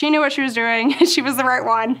her, she knew what she was doing. She was the right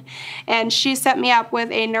one. And she set me up with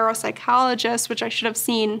a neuropsychologist, which I should have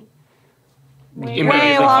seen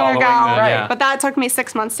way long ago. Right. But that took me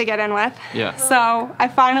 6 months to get in with. Yeah. So I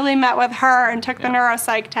finally met with her and took the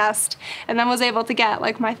neuropsych test and then was able to get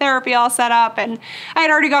my therapy all set up, and I had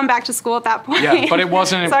already gone back to school at that point. Yeah, but it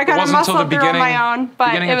wasn't so I kind of until the beginning, my own,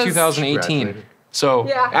 but beginning of 2018. Graduated. So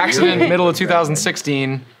accident middle of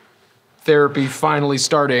 2016, therapy finally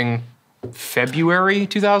starting February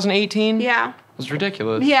 2018. Yeah. It was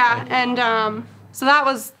ridiculous. Yeah, and so that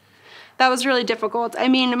was really difficult. I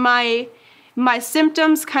mean, my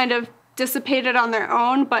symptoms kind of dissipated on their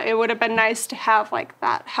own, but it would have been nice to have like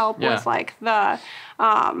that help with like the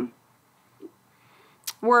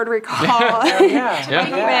word recall.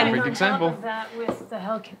 Perfect example. On top of that with the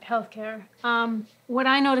healthcare, what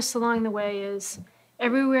I noticed along the way is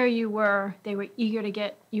everywhere you were, they were eager to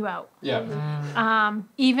get you out.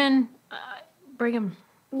 Even Brigham.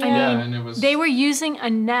 I mean, they were using a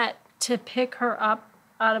net to pick her up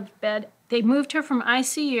out of bed. They moved her from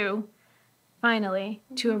ICU, finally,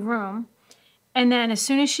 to a room. And then as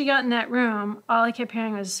soon as she got in that room, all I kept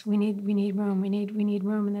hearing was, we need room, we need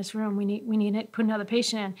room in this room, we need to put another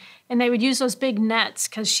patient in. And they would use those big nets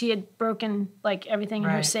because she had broken like everything in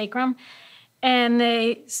her sacrum. And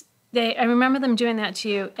I remember them doing that to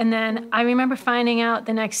you. And then I remember finding out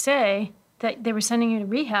the next day that they were sending you to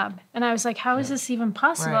rehab. And I was like, how is this even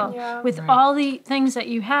possible with all the things that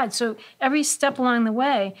you had? So every step along the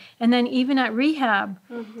way, and then even at rehab,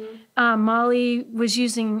 Molly was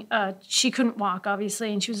using, she couldn't walk,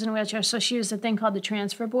 obviously, and she was in a wheelchair, so she used a thing called the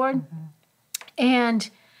transfer board. And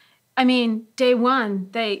I mean, day one,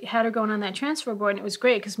 they had her going on that transfer board, and it was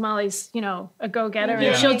great because Molly's, a go-getter.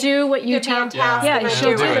 And she'll do what you tell her. Yeah,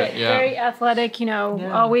 she'll do it. Very athletic,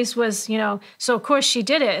 always was, So, of course, she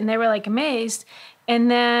did it, and they were, like, amazed. And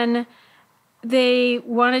then they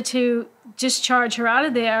wanted to discharge her out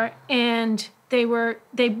of there, and they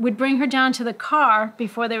would bring her down to the car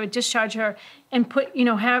before they would discharge her and put,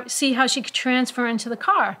 see how she could transfer into the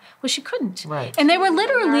car. Well, she couldn't. Right. And they were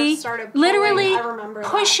literally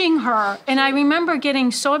pushing her. And I remember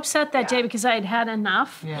getting so upset that day because I had had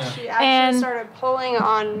enough. Yeah. She actually started pulling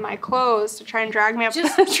on my clothes to try and drag me up the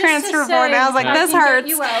transfer board. And I was like, this hurts.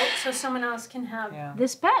 Get you out so someone else can have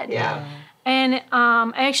this bed. Yeah. And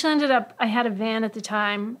I actually ended up, I had a van at the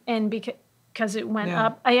time, and because it went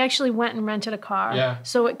up, I actually went and rented a car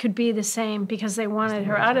so it could be the same because they wanted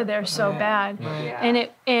her out of there so bad. And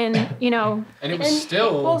it was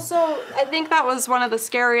still... Well, so I think that was one of the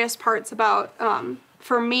scariest parts about,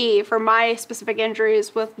 for me, for my specific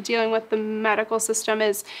injuries with dealing with the medical system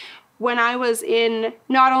is when I was in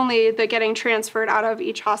not only the getting transferred out of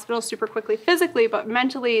each hospital super quickly physically, but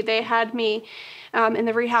mentally they had me in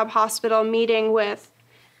the rehab hospital meeting with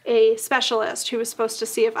a specialist who was supposed to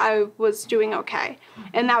see if I was doing okay.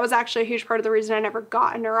 And that was actually a huge part of the reason I never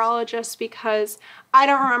got a neurologist, because I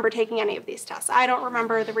don't remember taking any of these tests. I don't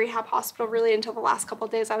remember the rehab hospital really until the last couple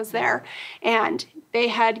of days I was there. And they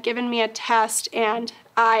had given me a test and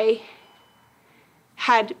I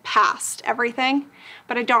had passed everything,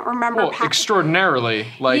 but I don't remember. Well, extraordinarily.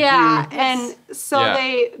 And so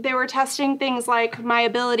they were testing things like my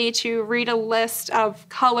ability to read a list of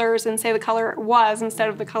colors and say the color it was instead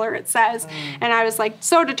of the color it says. And I was like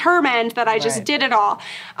so determined that I just did it all.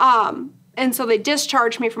 And so they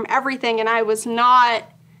discharged me from everything, and I was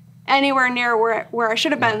not anywhere near where I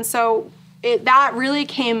should have been. So that really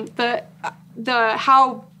came, the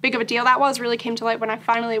how big of a deal that was really came to light when I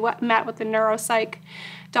finally met with the neuropsych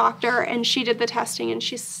doctor, and she did the testing, and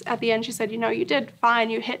at the end she said, you did fine,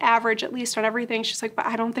 you hit average at least on everything. She's like, but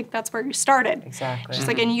I don't think that's where you started. Exactly. She's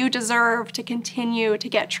like, and you deserve to continue to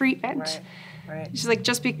get treatment. Right. She's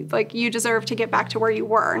like, you deserve to get back to where you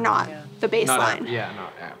were, not the baseline.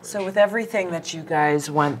 Not average. So with everything that you guys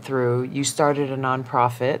went through, you started a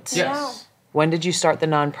nonprofit. Yes. When did you start the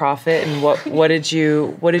nonprofit, and what did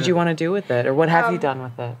you want to do with it, or what have you done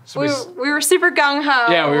with it? So we were super gung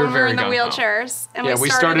ho. Yeah, we were very in the gung-ho. wheelchairs, and we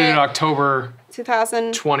started in October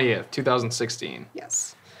 2020th, 2016.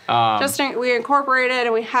 Yes. We incorporated,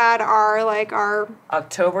 and we had our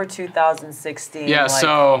October 2016. Yeah,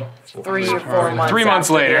 so 3 or 4 months. 3 months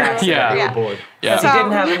later. Yeah. So you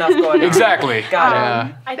didn't have enough going on. Exactly. Got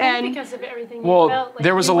it. I think because of everything you felt like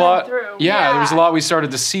there was you a lot. went through. There was a lot we started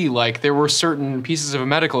to see. Like there were certain pieces of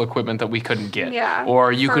medical equipment that we couldn't get. Yeah.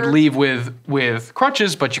 Or you could leave with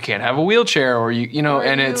crutches, but you can't have a wheelchair, or you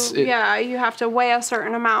you have to weigh a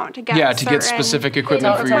certain amount to get to get specific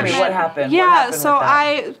equipment for Tell me what happened. Yeah,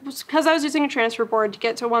 because I was using a transfer board to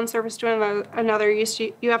get to one surface to another.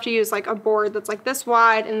 You have to use like a board that's like this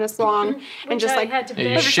wide and this long, and just like had to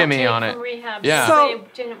you shimmy on it. Rehab, yeah. So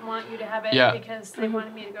they didn't want you to have it because they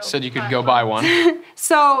wanted me to go. Said you could go buy one.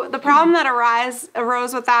 So the problem that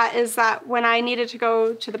arose with that is that when I needed to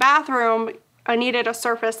go to the bathroom, I needed a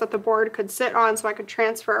surface that the board could sit on so I could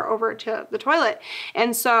transfer over to the toilet.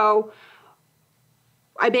 And so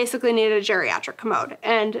I basically needed a geriatric commode.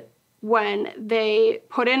 And when they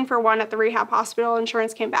put in for one at the rehab hospital,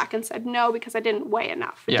 insurance came back and said no because I didn't weigh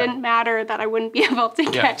enough. It didn't matter that I wouldn't be able to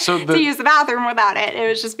to use the bathroom without it. It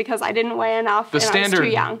was just because I didn't weigh enough and I was too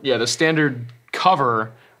young. Yeah, the standard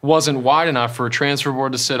cover wasn't wide enough for a transfer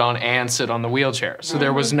board to sit on and sit on the wheelchair. So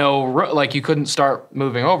there was no, like, you couldn't start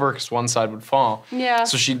moving over because one side would fall. Yeah.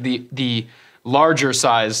 So the larger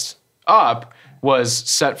sized up was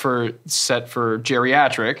set for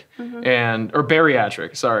geriatric or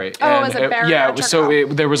bariatric, sorry. Oh, and was it bariatric? Yeah, so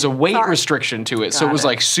there was a weight restriction to it. So it was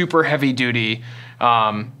like super heavy duty.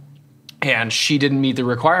 And she didn't meet the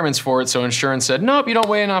requirements for it, so insurance said, nope, you don't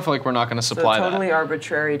weigh enough, like, we're not going to supply that. So totally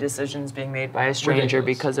arbitrary decisions being made by a stranger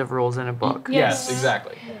because of rules in a book. Yes,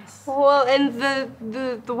 exactly. Yes. Well, and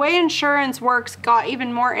the way insurance works got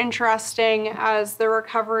even more interesting as the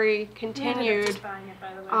recovery continued.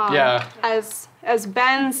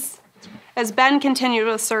 As Ben continued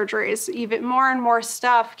with surgeries, even more and more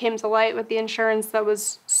stuff came to light with the insurance that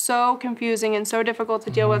was so confusing and so difficult to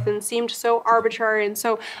deal with and seemed so arbitrary, and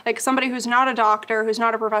so like somebody who's not a doctor, who's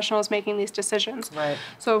not a professional is making these decisions. Right.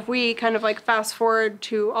 So if we kind of like fast forward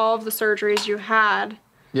to all of the surgeries you had.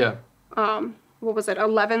 Yeah. What was it,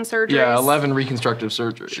 11 surgeries? Yeah, 11 reconstructive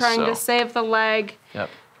surgeries. Trying to save the leg. Yep.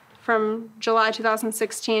 From July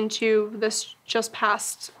 2016 to this just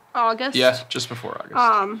past August. Yeah, just before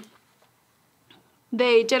August.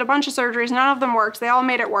 They did a bunch of surgeries. None of them worked. They all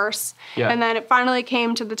made it worse. Yeah. And then it finally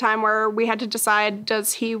came to the time where we had to decide,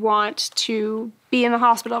 does he want to be in the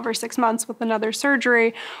hospital for 6 months with another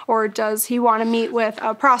surgery, or does he want to meet with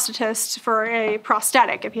a prosthetist for a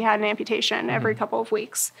prosthetic if he had an amputation every couple of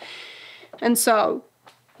weeks? And so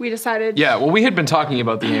we decided... Yeah, well, we had been talking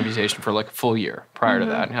about the amputation for like a full year prior to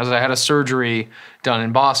that. As I had a surgery done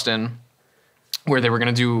in Boston where they were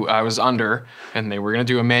going to do, I was under, and they were going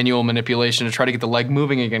to do a manual manipulation to try to get the leg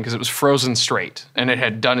moving again because it was frozen straight, and it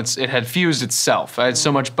had fused itself. I had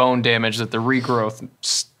so much bone damage that the regrowth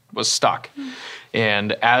was stuck.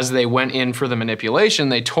 And as they went in for the manipulation,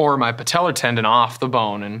 they tore my patellar tendon off the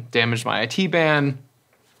bone and damaged my IT band.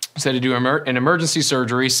 So I had to do an emergency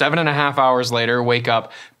surgery. 7.5 hours later, wake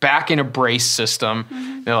up back in a brace system.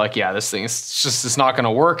 They're like, yeah, this thing it's not going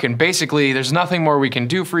to work. And basically, there's nothing more we can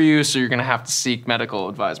do for you, so you're going to have to seek medical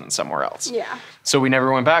advisement somewhere else. Yeah. So we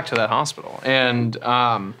never went back to that hospital. And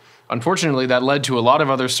unfortunately, that led to a lot of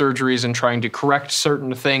other surgeries and trying to correct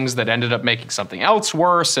certain things that ended up making something else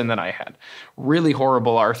worse. And then I had really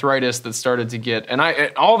horrible arthritis that started to get... And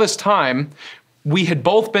all this time... We had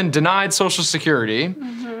both been denied Social Security,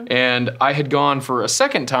 and I had gone for a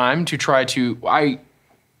second time to try to, I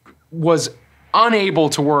was unable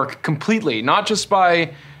to work completely, not just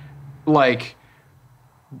by, like,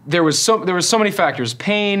 there was so many factors,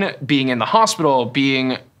 pain, being in the hospital,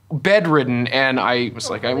 being bedridden, and I was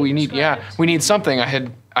like, we need something.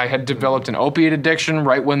 I had developed an opiate addiction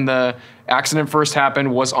right when the accident first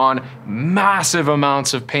happened, was on massive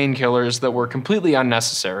amounts of painkillers that were completely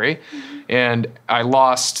unnecessary. And I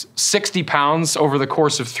lost 60 pounds over the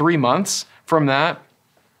course of 3 months from that.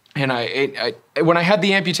 And when I had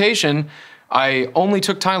the amputation, I only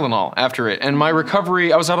took Tylenol after it. And my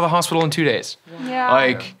recovery, I was out of the hospital in 2 days. Yeah.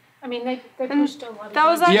 Like... I mean, they pushed a lot. That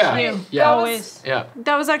was actually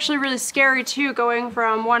that was actually really scary too. Going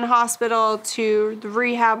from one hospital to the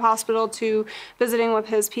rehab hospital to visiting with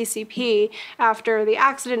his PCP after the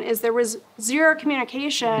accident is there was zero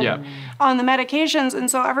communication on the medications,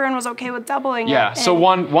 and so everyone was okay with doubling it. Yeah. So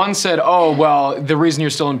one said, "Oh, well, the reason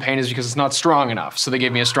you're still in pain is because it's not strong enough." So they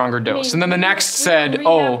gave me a stronger dose, and then the next said,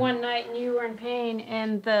 "Oh." One night and you were in pain,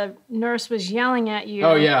 and the nurse was yelling at you.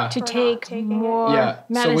 To take more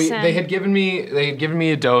medicine. So they had given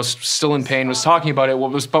me a dose, still in pain, was talking about it,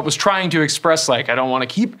 but was trying to express, like, I don't want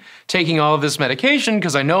to keep taking all of this medication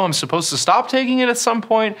because I know I'm supposed to stop taking it at some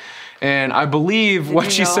point. And I believe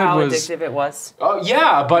what she said was... Did you know how addictive it was? Oh,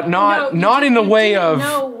 yeah, but not in the way of... You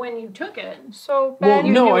didn't know when you took it. So I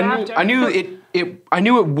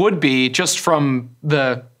knew it would be just from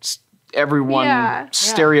the...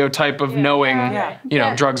 stereotype of knowing,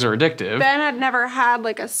 drugs are addictive. Ben had never had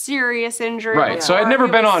like a serious injury. Right. Before. So I'd never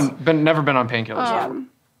been on painkillers.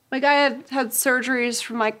 Like I had surgeries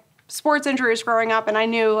from like sports injuries growing up, and I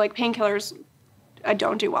knew like painkillers, I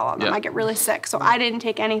don't do well on them. I get really sick. So I didn't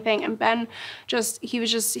take anything. And Ben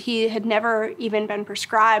he had never even been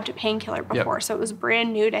prescribed a painkiller before. So it was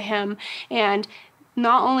brand new to him. And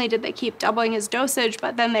not only did they keep doubling his dosage,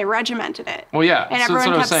 but then they regimented it. Well, yeah. And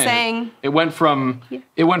everyone kept saying... It went from you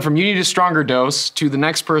need a stronger dose to the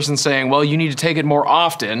next person saying, well, you need to take it more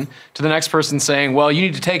often, to the next person saying, well, you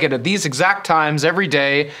need to take it at these exact times every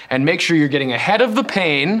day and make sure you're getting ahead of the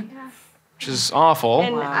pain, which is awful.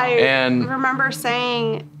 And I remember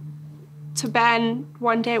saying to Ben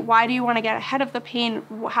one day, why do you want to get ahead of the pain?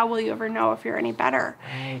 How will you ever know if you're any better?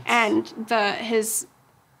 Right. And his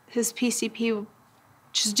PCP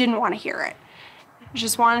just didn't want to hear it.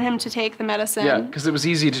 Just wanted him to take the medicine. Yeah, because it was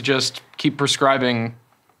easy to just keep prescribing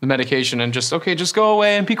the medication and just go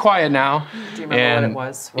away and be quiet now. Do you remember what it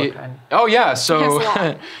was? What kind? Oh yeah, so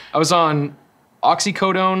I was on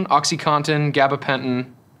oxycodone, OxyContin,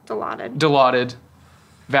 gabapentin, Dilaudid,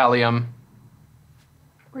 Valium.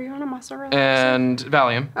 Were you on a muscle relaxer? And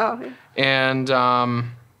Valium. Oh. Yeah. And I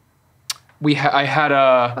had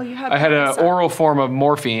a oral form of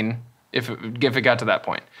morphine if it got to that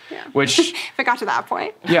point. Yeah. Which if it got to that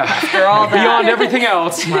point. Yeah. After all that. Beyond everything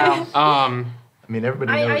else. Wow. I mean,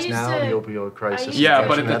 everybody knows now the opioid crisis. Yeah,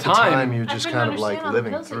 but at the time you're just kind of like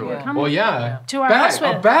living through it. Well, yeah. To our house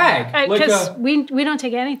with a bag. Because we don't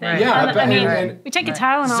take anything. Right. Yeah, I mean, we take a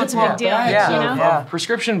Tylenol, it's a big deal. Of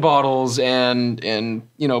prescription bottles and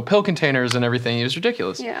pill containers and everything. It was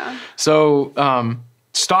ridiculous. Yeah. So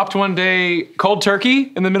stopped one day, cold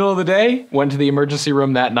turkey in the middle of the day. Went to the emergency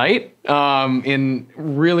room that night in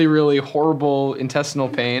really, really horrible intestinal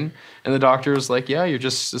pain. And the doctor was like, yeah,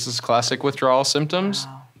 this is classic withdrawal symptoms.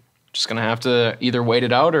 Wow. Just gonna have to either wait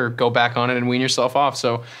it out or go back on it and wean yourself off.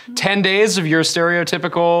 So 10 days of your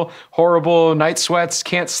stereotypical, horrible night sweats,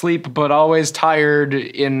 can't sleep, but always tired,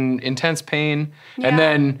 in intense pain. Yeah. And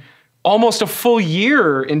then almost a full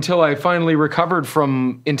year until I finally recovered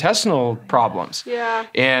from intestinal problems. Yeah.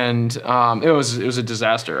 And it was a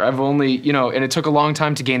disaster. I've only, and it took a long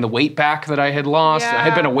time to gain the weight back that I had lost. Yeah. I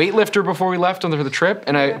had been a weightlifter before we left for the trip,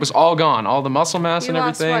 and it was all gone, all the muscle mass and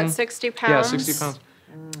everything. You lost, 60 pounds? Yeah, 60 pounds.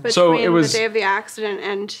 Between so it was the day of the accident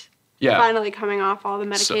and finally coming off all the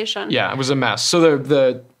medication. So, it was a mess. So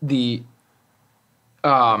the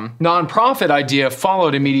nonprofit idea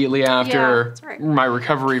followed immediately after my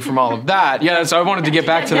recovery from all of that. Yeah, so I wanted to get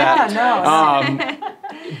back to that.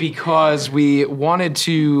 Because we wanted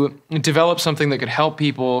to develop something that could help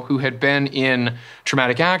people who had been in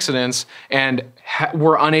traumatic accidents and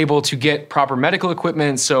were unable to get proper medical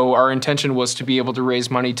equipment. So our intention was to be able to raise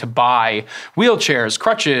money to buy wheelchairs,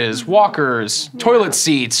 crutches, walkers, toilet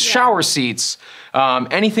seats, shower seats,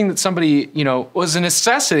 anything that somebody, was a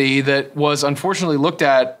necessity that was unfortunately looked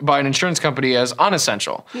at by an insurance company as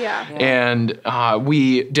unessential. Yeah. And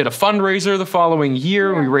we did a fundraiser the following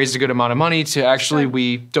year. We raised a good amount of money to actually,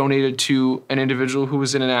 we donated to an individual who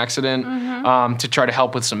was in an accident to try to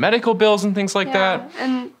help with some medical bills and things like that.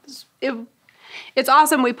 And it's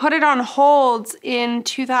awesome. We put it on hold in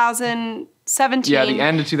 2017. Yeah, the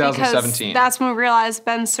end of 2017. Because that's when we realized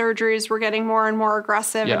Ben's surgeries were getting more and more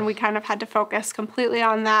aggressive, and we kind of had to focus completely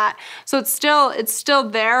on that. So it's still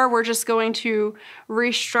there. We're just going to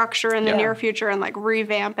restructure in the near future and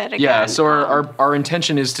revamp it again. Yeah. So our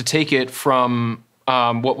intention is to take it from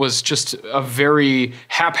what was just a very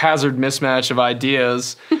haphazard mismatch of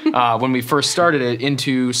ideas when we first started it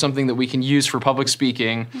into something that we can use for public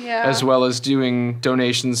speaking, as well as doing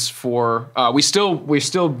donations for. We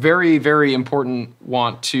still very, very important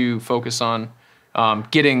want to focus on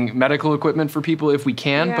getting medical equipment for people if we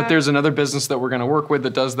can. But there's another business that we're going to work with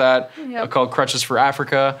that does that called Crutches for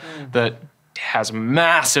Africa that has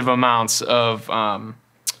massive amounts of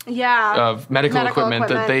medical equipment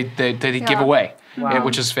that they give away. Wow.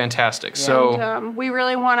 Which is fantastic. Yeah. So and, we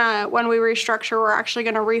really want to, when we restructure, we're actually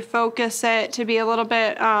going to refocus it to be a little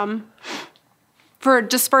bit for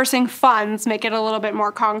dispersing funds, make it a little bit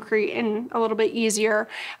more concrete and a little bit easier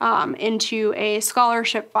into a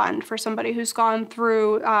scholarship fund for somebody who's gone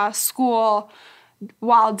through school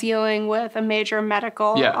while dealing with a major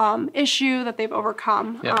medical issue that they've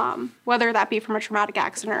overcome, whether that be from a traumatic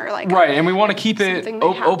accident or right. And we want to keep it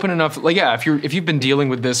open enough. If you've been dealing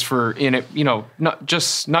with this not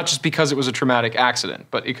just because it was a traumatic accident,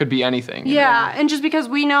 but it could be anything. Yeah, and just because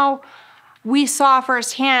we saw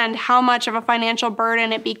firsthand how much of a financial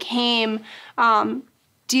burden it became.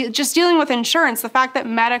 Just dealing with insurance, the fact that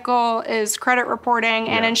medical is credit reporting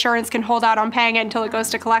and insurance can hold out on paying it until it goes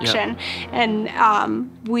to collection, and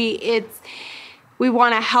we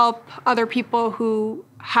want to help other people who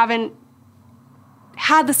haven't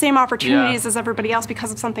had the same opportunities as everybody else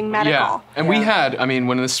because of something medical. Yeah, and we had,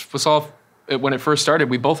 when it first started,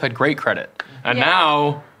 we both had great credit, and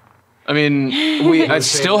now. I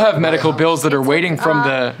still have medical bills that are waiting from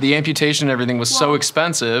the amputation and everything was so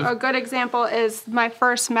expensive. A good example is my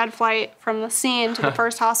first med flight from the scene to the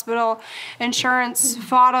first hospital. Insurance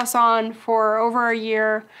fought us on for over a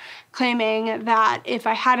year, claiming that if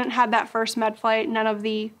I hadn't had that first med flight, none of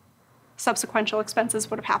the subsequent expenses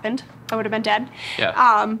would have happened. I would have been dead.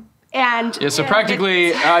 Yeah. So practically,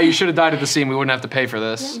 you should have died at the scene. We wouldn't have to pay for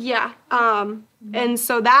this. Yeah. And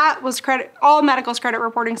so that was all medical's credit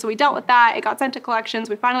reporting. So we dealt with that. It got sent to collections.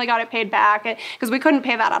 We finally got it paid back because we couldn't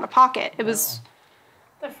pay that out of pocket. It was.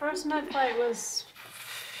 The first med flight was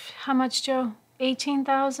how much, Joe?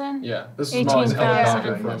 18,000. Yeah, this is Molly's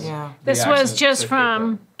helicopter from. Yeah. This was just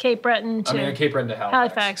from Cape Breton to Cape Breton to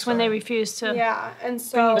Halifax when they refused to. Yeah, and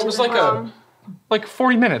so it was like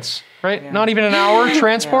 40 minutes, right? Yeah. Not even an hour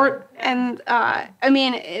transport. Yeah. And I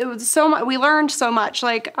mean, it was so much. We learned so much.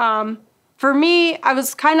 Like for me, I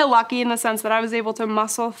was kind of lucky in the sense that I was able to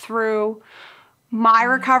muscle through my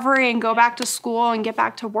recovery and go back to school and get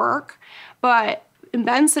back to work, but in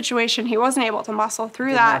Ben's situation, he wasn't able to muscle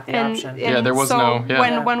through that. And there was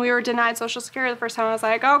when we were denied Social Security the first time, I was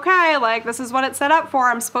like, okay, like this is what it's set up for.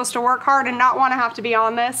 I'm supposed to work hard and not want to have to be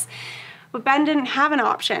on this. But Ben didn't have an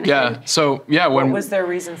option. Yeah. So what was their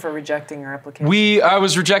reason for rejecting your application? I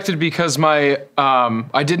was rejected because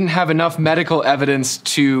I didn't have enough medical evidence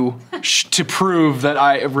to prove that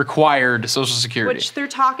I required Social Security. Which through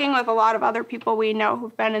talking with a lot of other people we know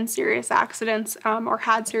who've been in serious accidents or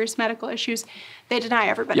had serious medical issues, they deny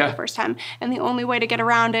everybody the first time. And the only way to get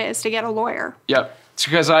around it is to get a lawyer. Yeah. It's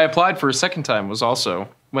because I applied for a second time,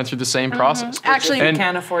 went through the same process. Actually, if you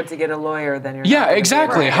can't afford to get a lawyer, then you're not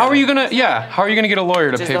exactly. How are you gonna get a lawyer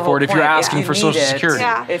to pay for it if you're asking for Social Security?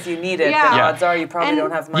 Yeah. If you need it, then odds are you probably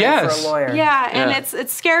don't have money for a lawyer. Yeah, and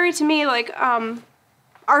it's scary to me. Like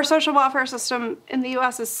our social welfare system in the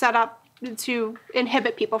U.S. is set up to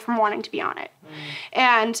inhibit people from wanting to be on it,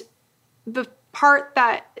 and the part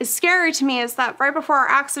that is scary to me is that right before our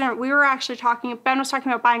accident, we were actually Ben was talking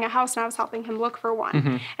about buying a house, and I was helping him look for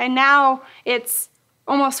one, and now it's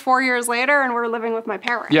almost 4 years later, and we're living with my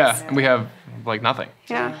parents. Yeah, and we have like nothing.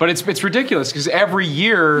 Yeah. But it's ridiculous because every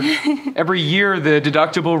year the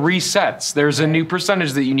deductible resets. There's a new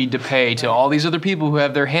percentage that you need to pay to all these other people who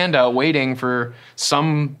have their hand out waiting for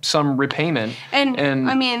some repayment. And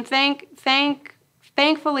I mean,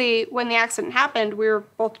 thankfully, when the accident happened, we were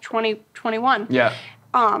both 21. Yeah.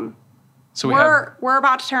 So we're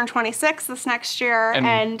about to turn 26 this next year,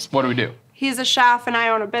 and what do we do? He's a chef and I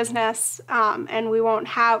own a business, and we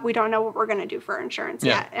don't know what we're going to do for insurance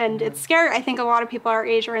yet. And it's scary. I think a lot of people our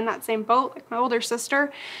age are in that same boat. Like my older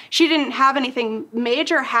sister, she didn't have anything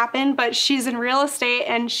major happen, but she's in real estate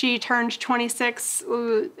and she turned 26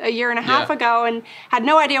 a year and a half ago and had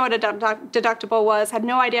no idea what a deductible was, had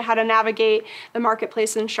no idea how to navigate the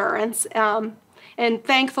marketplace insurance. And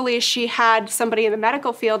thankfully she had somebody in the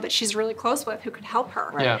medical field that she's really close with who could help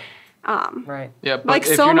her. Yeah. Right. Yeah, but like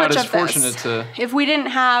if so you're much not as of fortunate this, if we didn't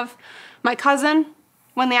have my cousin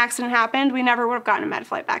when the accident happened, we never would have gotten a med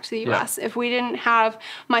flight back to the U.S. If we didn't have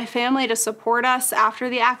my family to support us after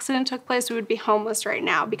the accident took place, we would be homeless right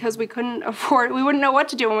now because we couldn't afford. We wouldn't know what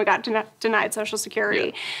to do when we got denied Social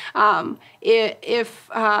Security. If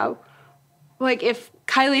Kylie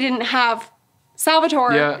didn't have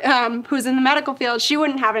Salvatore, who's in the medical field, she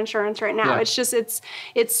wouldn't have insurance right now. It's just,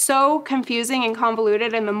 it's so confusing and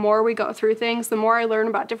convoluted, and the more we go through things, the more I learn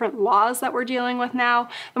about different laws that we're dealing with now,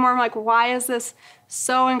 the more I'm like, why is this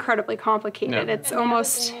so incredibly complicated? It's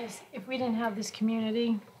almost... If we didn't have this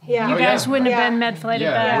community, you guys wouldn't have been med-flighted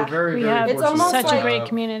back. We have such a great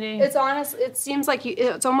community. It's honest, it seems like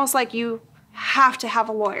it's almost like you have to have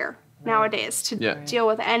a lawyer nowadays to deal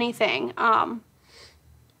with anything.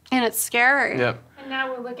 And it's scary. Yep. And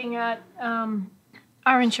now we're looking at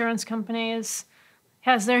our insurance company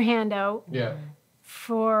has their hand out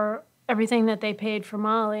for everything that they paid for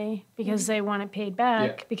Molly because they want it paid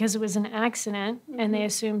back because it was an accident and they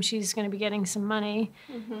assume she's going to be getting some money.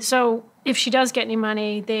 So if she does get any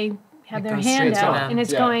money, they have their hand out and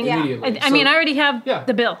it's going. I mean, I already have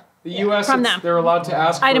the bill. The U.S. From them. They're allowed to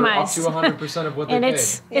ask for itemized. up to 100% of what they and paid.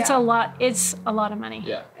 it's a lot. It's a lot of money.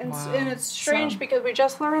 Yeah. And it's strange because we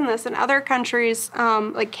just learned this in other countries,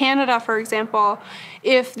 like Canada, for example.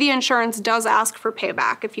 If the insurance does ask for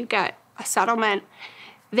payback, if you get a settlement,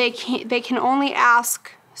 they can only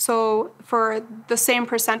ask for the same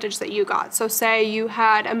percentage that you got. So say you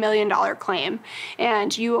had $1 million claim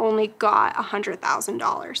and you only got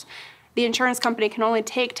 $100,000. The insurance company can only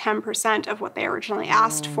take 10% of what they originally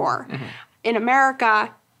asked for. In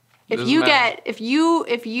America, if you have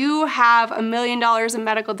 $1 million in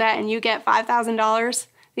medical debt and you get $5,000,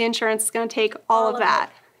 the insurance is going to take all of that.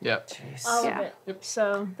 Yep. All of it. Yep.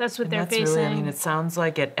 So that's what they're facing. Really, I mean, it sounds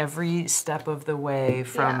like at every step of the way,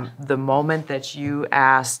 from the moment that you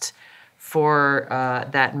asked for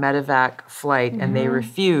that medevac flight and they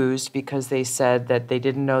refused because they said that they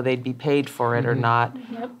didn't know they'd be paid for it or not,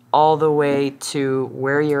 all the way to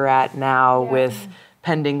where you're at now with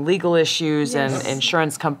pending legal issues and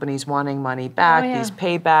insurance companies wanting money back, these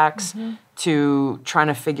paybacks, to trying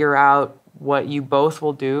to figure out what you both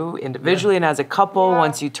will do individually and as a couple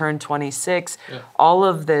once you turn 26. All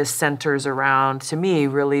of this centers around, to me,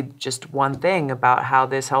 really just one thing about how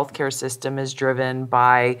this healthcare system is driven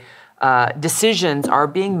by decisions are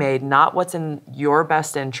being made, not what's in your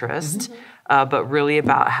best interest, but really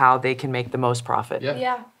about how they can make the most profit.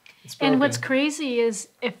 Yeah. And what's crazy is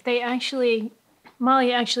if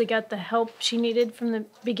Molly actually got the help she needed from the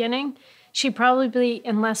beginning, she probably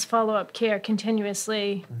in less follow-up care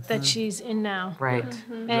continuously that she's in now. Right.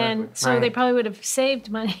 And so they probably would have saved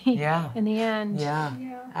money in the end. Yeah.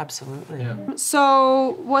 Absolutely.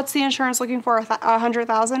 So what's the insurance looking for?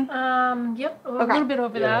 100,000? Yep, a little bit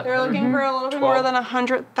over that. They're looking for a little bit more than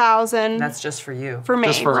 100,000. That's just for you. For me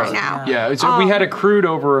Just for right her. now. Yeah, we had accrued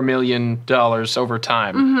over $1 million over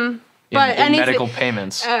time in medical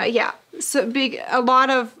payments. So a lot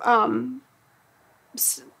of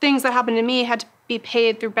things that happened to me had to be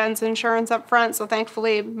paid through Ben's insurance up front. So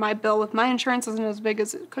thankfully, my bill with my insurance isn't as big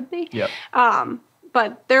as it could be. Yep.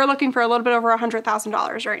 But they're looking for a little bit over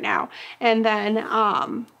 $100,000 right now. And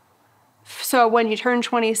then, so when you turn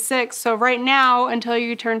 26, so right now, until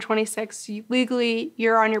you turn 26, legally,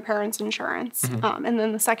 you're on your parents' insurance. And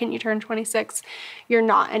then the second you turn 26, you're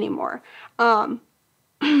not anymore.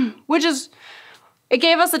 Which is, it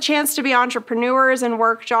gave us a chance to be entrepreneurs and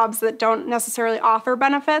work jobs that don't necessarily offer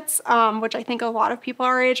benefits, which I think a lot of people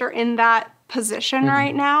our age are in that position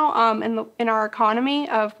right now in our economy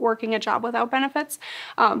of working a job without benefits.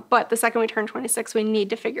 But the second we turn 26, we need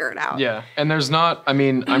to figure it out. Yeah, and there's not, I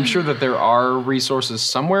mean, I'm sure that there are resources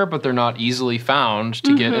somewhere, but they're not easily found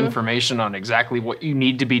to get information on exactly what you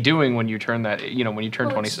need to be doing when you turn that, when you turn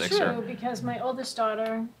 26. It's true, because my oldest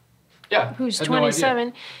daughter, Yeah, who's had no idea.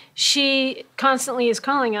 27, she constantly is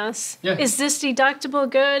calling us. Yeah. Is this deductible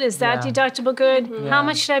good? Is that deductible good? How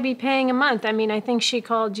much should I be paying a month? I mean, I think she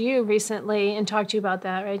called you recently and talked to you about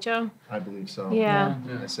that, right, Joe? I believe so. Yeah.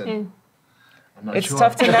 I said, And I'm not It's sure.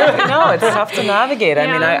 tough to navigate. No, it's tough to navigate. I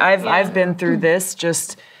mean, Yeah. I've been through this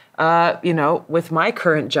just, with my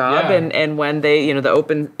current job, Yeah. and when they, the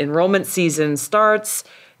open enrollment season starts,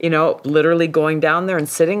 literally going down there and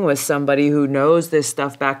sitting with somebody who knows this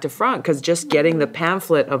stuff back to front, because just getting the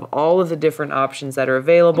pamphlet of all of the different options that are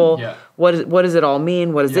available, what does it all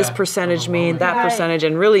mean? What does this percentage mean? That percentage,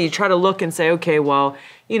 and really you try to look and say, okay, well,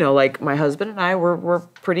 like my husband and I, we're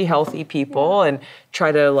pretty healthy people, and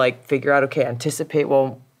try to like figure out, okay, anticipate,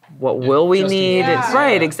 well, what will we need?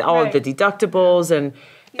 It's all of the deductibles and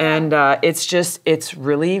it's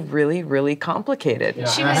really, really, really complicated.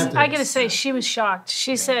 she was, I gotta say, she was shocked.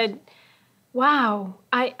 She said, wow,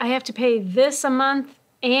 I have to pay this a month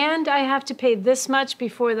and I have to pay this much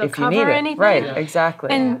before they'll If you need cover it. anything. Right,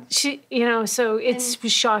 exactly. And she, so it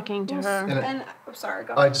was shocking to her. And I'm sorry,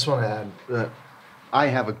 go I just want to add that I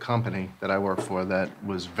have a company that I work for that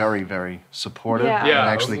was very, very supportive Yeah. and Yeah,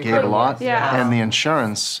 actually it was gave a incredible. lot. Yeah. And the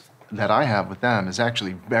insurance that I have with them is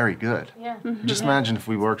actually very good. Yeah. Just imagine if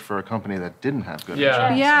we worked for a company that didn't have good Yeah.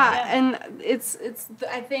 insurance. Yeah, and it's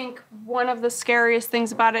I think one of the scariest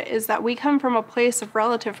things about it is that we come from a place of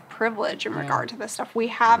relative privilege in regard to this stuff. We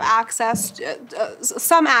have access,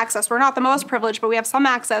 some access. We're not the most privileged, but we have some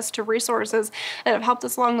access to resources that have helped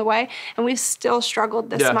us along the way, and we've still struggled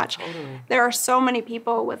this much. There are so many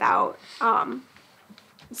people without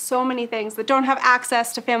so many things that don't have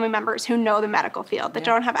access to family members who know the medical field, that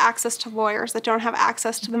don't have access to lawyers, that don't have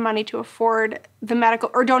access to the money to afford the medical,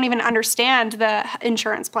 or don't even understand the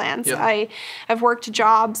insurance plans. Yep. I've worked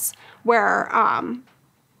jobs where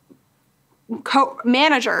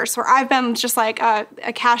managers, where I've been just like a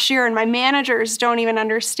cashier, and my managers don't even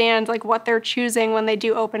understand like what they're choosing when they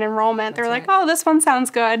do open enrollment. They're like, oh, this one sounds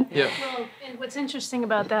good. Yeah. Well, and what's interesting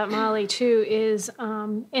about that, Molly, too, is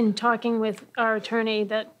in talking with our attorney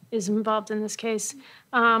that is involved in this case,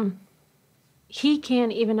 he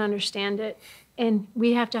can't even understand it. And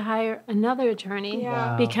we have to hire another attorney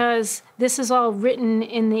because this is all written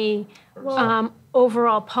in the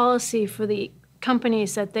overall policy for the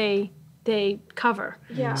companies that they cover.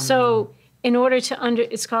 Yeah. So in order to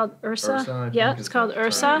it's called URSA. URSA, I Yeah, think it's is called what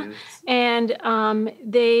URSA. it is. And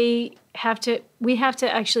we have to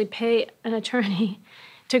actually pay an attorney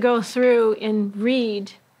to go through and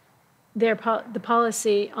read the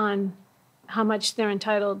policy on how much they're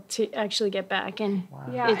entitled to actually get back. And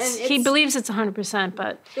he believes it's 100%,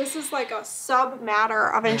 but This is like a sub matter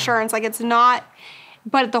of insurance. Like it's not,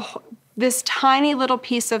 but this tiny little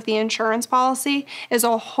piece of the insurance policy is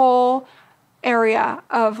a whole area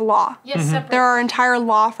of law. yes, separate. There are entire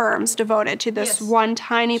law firms devoted to this Yes. one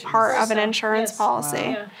tiny part of an Yes. insurance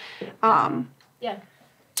policy. Yeah.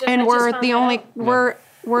 And I we're just found the that only, out.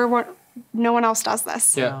 we're no one else does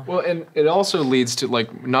this. Yeah. Well, and it also leads to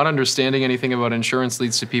like not understanding anything about insurance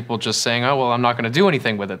leads to people just saying, "Oh, well, I'm not going to do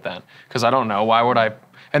anything with it then because I don't know. Why would I?"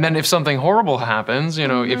 And then if something horrible happens,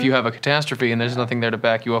 if you have a catastrophe and there's nothing there to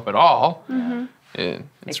back you up at all,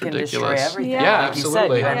 It's can ridiculous. destroy everything. Yeah, Like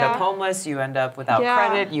absolutely. you said, you end up homeless, you end up without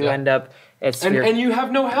credit, you end up and you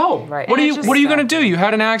have no help. Right. What are you going to do? You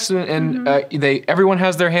had an accident, and everyone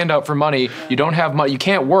has their hand out for money. You don't have money. You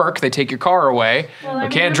can't work. They take your car away. You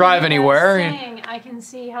can't drive anywhere. I can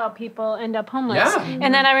see how people end up homeless. Yeah.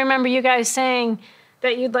 And then I remember you guys saying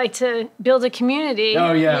that you'd like to build a community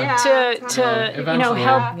to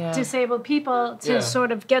help disabled people to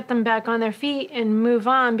sort of get them back on their feet and move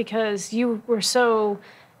on, because you were so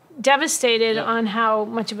devastated on how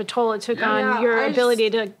much of a toll it took on your ability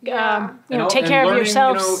to take care of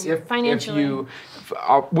yourselves financially.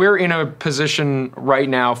 We're in a position right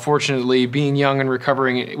now, fortunately, being young and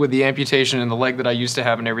recovering with the amputation in the leg that I used to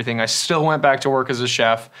have and everything. I still went back to work as a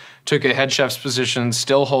chef, took a head chef's position,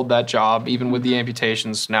 still hold that job, even with the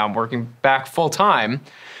amputations. Now I'm working back full time.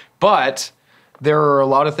 But there are a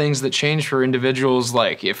lot of things that change for individuals,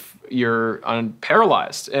 like if you're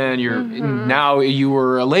paralyzed and you're now you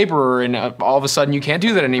were a laborer and all of a sudden you can't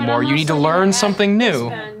do that anymore. You need to learn something new.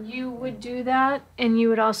 You would do that, and you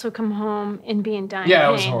would also come home and be in dying pain. Yeah,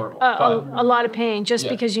 it was horrible. A lot of pain just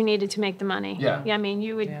because you needed to make the money. Yeah. I mean,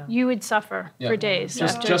 you would suffer for days.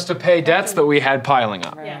 Just to pay debts that we had piling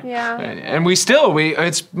up. And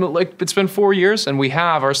it's been 4 years, and we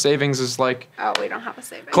have our savings is like we don't have a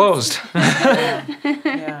savings. Closed.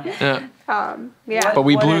 But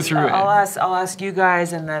we blew through it. I'll ask you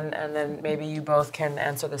guys, and then maybe you both can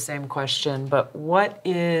answer the same question. But what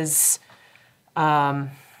is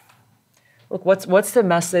what's the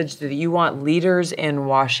message that you want leaders in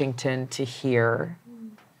Washington to hear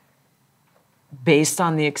based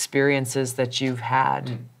on the experiences that you've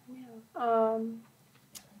had? I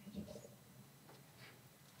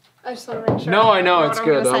just want to make sure. No, I know, it's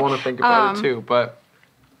good. I want to think about it too, but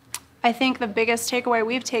I think the biggest takeaway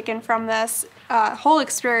we've taken from this whole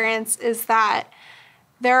experience is that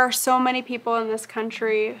there are so many people in this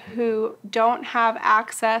country who don't have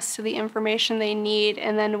access to the information they need,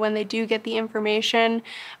 and then when they do get the information,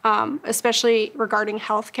 especially regarding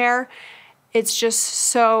healthcare, it's just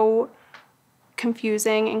so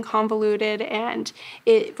confusing and convoluted, and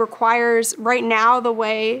it requires, right now, the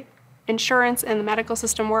way insurance and the medical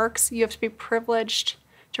system works, you have to be privileged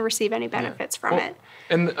to receive any benefits from it.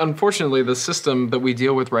 And unfortunately, the system that we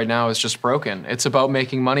deal with right now is just broken. It's about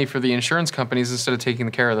making money for the insurance companies instead of taking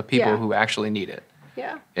care of the people who actually need it.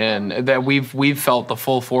 Yeah. And that we've felt the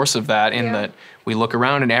full force of that in that we look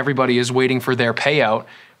around and everybody is waiting for their payout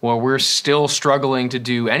while we're still struggling to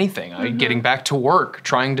do anything, getting back to work,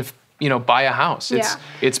 trying to buy a house.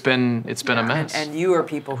 It's been a mess. And you are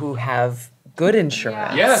people who have good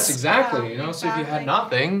insurance. Yes, exactly. So if you had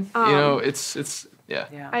nothing, it's.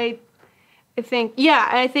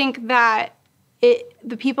 I think that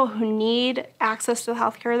the people who need access to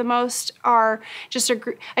healthcare the most are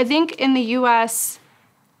I think in the U.S.,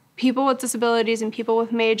 people with disabilities and people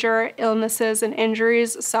with major illnesses and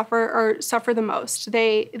injuries suffer the most.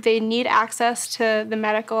 They need access to the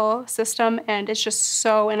medical system, and it's just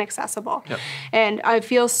so inaccessible. Yep. And I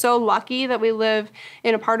feel so lucky that we live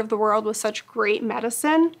in a part of the world with such great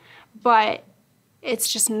medicine, but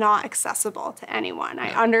it's just not accessible to anyone.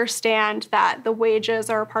 I understand that the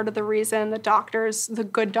wages are a part of the reason the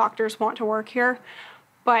good doctors want to work here,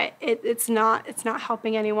 but it's not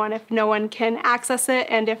helping anyone if no one can access it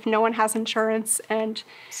and if no one has insurance. And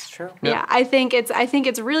it's true. Yeah, I think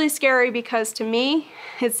it's really scary, because to me,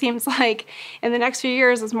 it seems like in the next few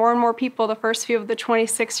years, as more and more people, the first few of the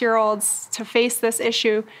 26-year-olds to face this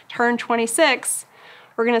issue, turn 26,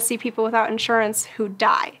 we're going to see people without insurance who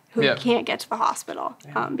die, who can't get to the hospital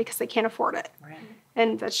because they can't afford it. Right.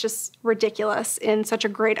 And that's just ridiculous in such a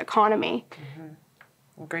great economy.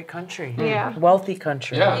 A great country. Yeah. Wealthy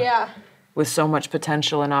country. Yeah. With so much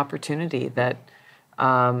potential and opportunity that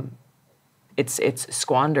it's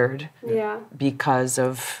squandered because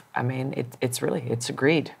of, it's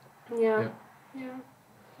greed. Yeah.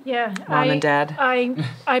 Yeah. Mom and Dad.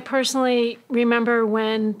 I personally remember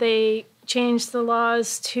when they changed the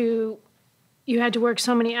laws to you had to work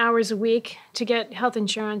so many hours a week to get health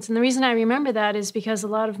insurance. And the reason I remember that is because a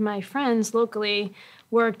lot of my friends locally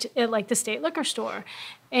worked at like the state liquor store,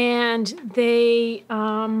 and they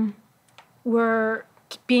were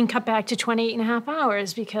being cut back to 28 and a half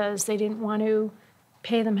hours because they didn't want to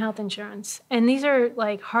pay them health insurance. And these are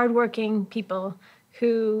like hardworking people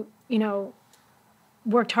who,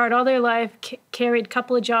 worked hard all their life, carried a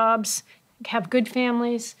couple of jobs, have good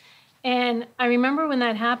families. And I remember when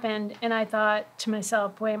that happened, and I thought to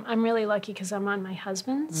myself, boy, I'm really lucky because I'm on my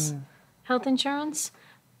husband's health insurance.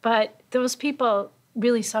 But those people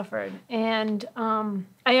really suffered. And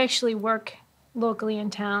I actually work locally in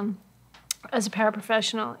town as a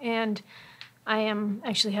paraprofessional. And I am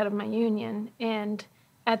actually head of my union. And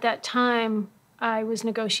at that time, I was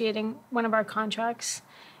negotiating one of our contracts.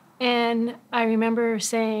 And I remember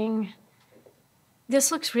saying,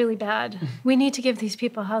 this looks really bad. We need to give these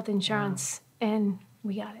people health insurance. And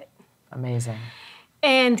we got it. Amazing.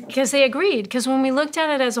 And because they agreed, because when we looked at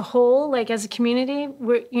it as a whole, like as a community,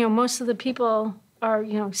 we're, most of the people are,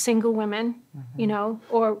 single women,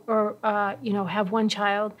 or have one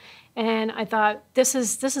child. And I thought, this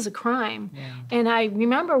is a crime. Yeah. And I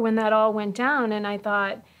remember when that all went down, and I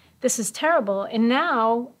thought, this is terrible. And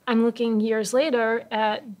now I'm looking years later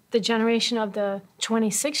at the generation of the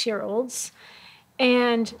 26-year-olds,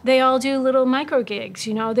 and they all do little micro gigs.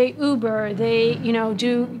 They Uber, they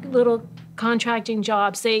do little contracting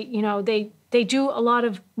jobs. They do a lot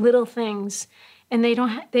of little things, and they don't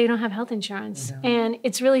have health insurance. Yeah. And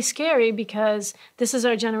it's really scary because this is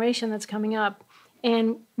our generation that's coming up,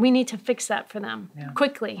 and we need to fix that for them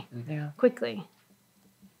quickly. Yeah. Quickly.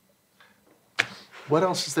 What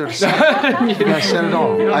else is there to say? You guys said it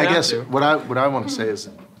all. I guess what I want to say is,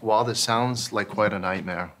 while this sounds like quite a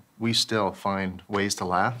nightmare, we still find ways to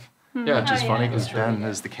laugh. Yeah, which is funny because Ben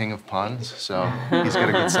is the king of puns, so he's got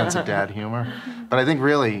a good sense of dad humor. But I think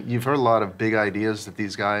really, you've heard a lot of big ideas that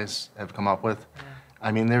these guys have come up with.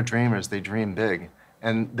 I mean, they're dreamers, they dream big,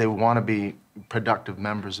 and they want to be productive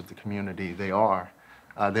members of the community. They are.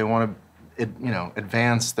 They want to,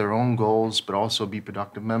 advance their own goals, but also be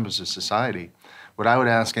productive members of society. What I would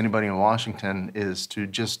ask anybody in Washington is to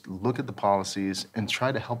just look at the policies and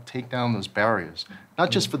try to help take down those barriers,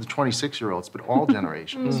 not just for the 26-year-olds, but all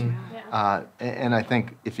generations. And I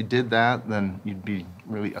think if you did that, then you'd be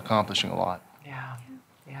really accomplishing a lot.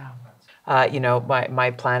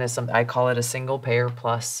 My plan is I call it a single payer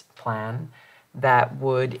plus plan that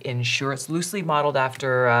would ensure, it's loosely modeled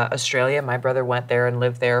after Australia. My brother went there and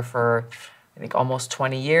lived there for, I think, almost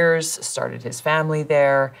 20 years, started his family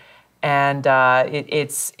there. And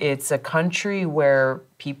it's a country where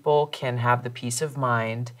people can have the peace of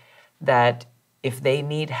mind that if they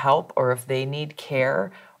need help or if they need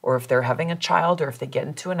care or if they're having a child or if they get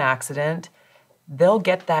into an accident, they'll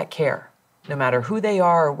get that care. No matter who they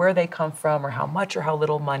are or where they come from or how much or how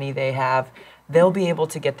little money they have, they'll be able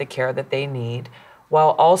to get the care that they need.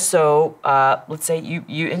 While also, let's say you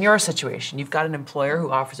in your situation, you've got an employer who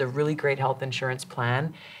offers a really great health insurance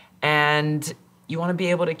plan, and you want to be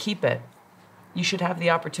able to keep it. You should have the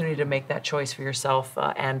opportunity to make that choice for yourself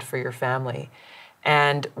and for your family.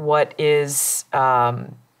 And what is, I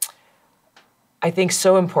think,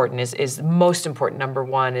 so important is most important, number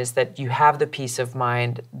one, is that you have the peace of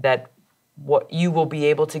mind that what you will be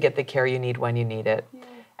able to get the care you need when you need it. Yeah.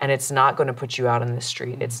 And it's not going to put you out on the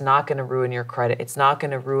street. It's not going to ruin your credit. It's not going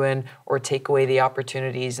to ruin or take away the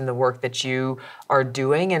opportunities and the work that you are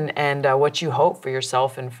doing and what you hope for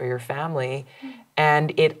yourself and for your family.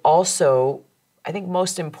 And it also, I think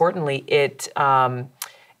most importantly, it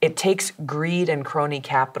takes greed and crony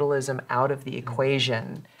capitalism out of the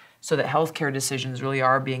equation so that healthcare decisions really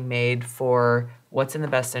are being made for what's in the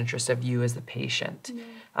best interest of you as the patient.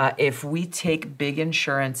 If we take big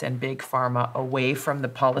insurance and big pharma away from the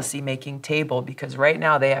policy-making table, because right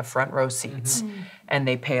now they have front row seats and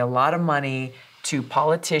they pay a lot of money to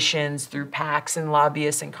politicians through PACs and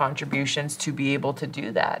lobbyists and contributions to be able to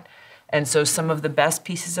do that. And so some of the best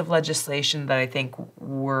pieces of legislation that I think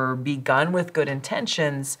were begun with good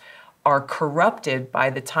intentions are corrupted by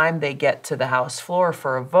the time they get to the House floor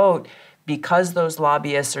for a vote, because those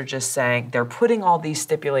lobbyists are just saying, they're putting all these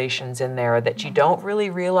stipulations in there that you don't really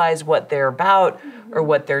realize what they're about or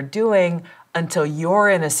what they're doing until you're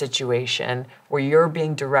in a situation where you're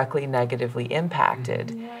being directly negatively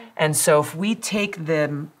impacted. And so if we take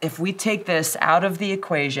this out of the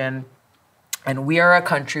equation, and we are a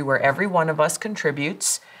country where every one of us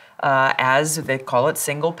contributes, as they call it,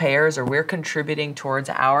 single payers, or we're contributing towards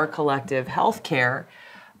our collective health care,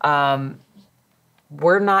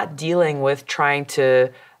 we're not dealing with trying to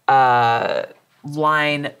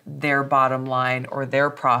line their bottom line or their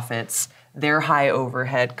profits, their high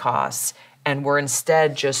overhead costs, and we're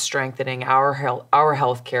instead just strengthening our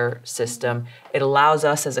healthcare system. It allows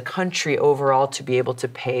us as a country overall to be able to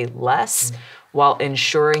pay less while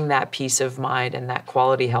ensuring that peace of mind and that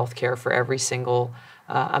quality healthcare for every single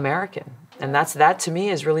American. And that to me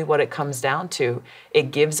is really what it comes down to. It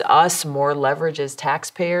gives us more leverage as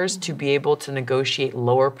taxpayers to be able to negotiate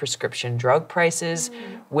lower prescription drug prices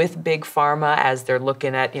with big pharma as they're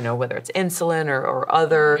looking at, whether it's insulin or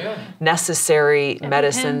other necessary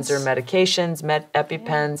medicines or medications,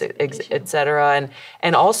 EpiPens, et cetera.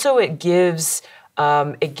 And also it gives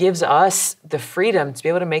us the freedom to be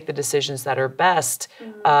able to make the decisions that are best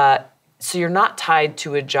so you're not tied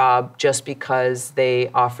to a job just because they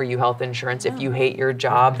offer you health insurance. If you hate your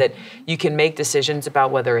job, that you can make decisions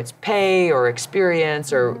about whether it's pay or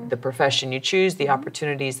experience or the profession you choose, the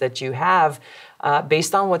opportunities that you have,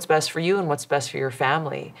 based on what's best for you and what's best for your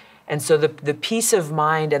family. And so the peace of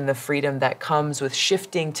mind and the freedom that comes with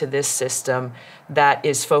shifting to this system that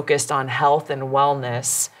is focused on health and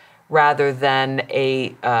wellness rather than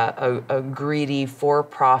a greedy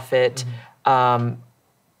for-profit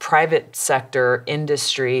private sector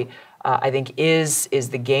industry, I think is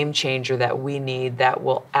the game changer that we need, that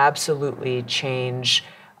will absolutely change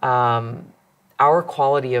our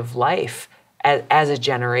quality of life as a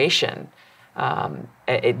generation.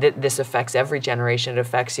 This affects every generation. It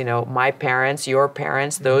affects, my parents, your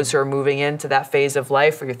parents, those who are moving into that phase of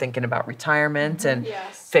life where you're thinking about retirement and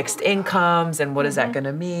fixed incomes and what is that going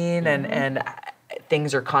to mean, and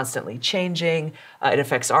things are constantly changing. It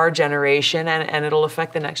affects our generation, and it'll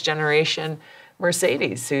affect the next generation.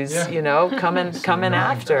 Mercedes, who's coming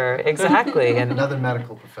after, exactly, and another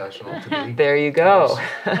medical professional to be. There you go.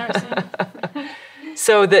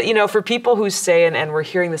 So for people who say, and we're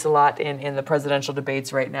hearing this a lot in the presidential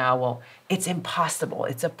debates right now, well, it's impossible.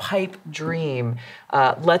 It's a pipe dream.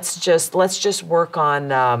 Let's just work on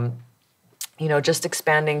trying to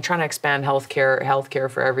expand healthcare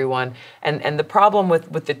for everyone. And the problem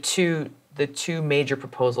with the two major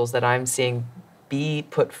proposals that I'm seeing be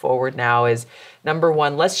put forward now is, number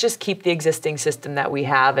one, let's just keep the existing system that we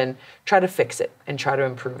have and try to fix it and try to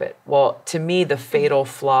improve it. Well, to me, the fatal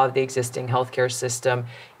flaw of the existing healthcare system,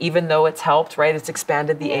 even though it's helped, right? It's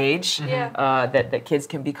expanded the age that kids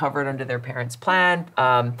can be covered under their parents' plan,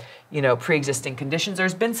 pre-existing conditions.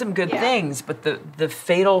 There's been some good things, but the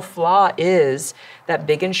fatal flaw is that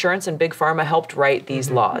big insurance and big pharma helped write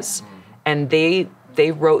these laws. And they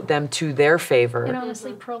wrote them to their favor, and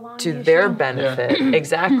honestly prolong to their benefit. Yeah.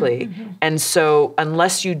 Exactly. And so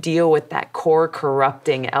unless you deal with that core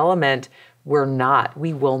corrupting element,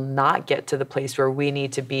 we will not get to the place where we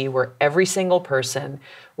need to be, where every single person,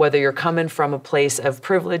 whether you're coming from a place of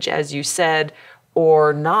privilege, as you said,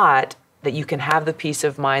 or not, that you can have the peace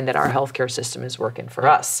of mind that our healthcare system is working for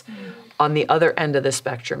us. On the other end of the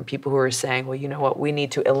spectrum, people who are saying, well, you know what, we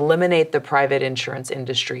need to eliminate the private insurance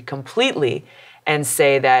industry completely and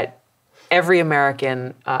say that every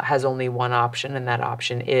American has only one option, and that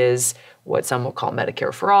option is what some will call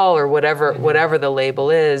Medicare for all, or whatever the label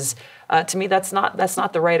is. To me, that's not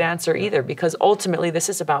the right answer either, because ultimately this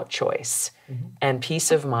is about choice and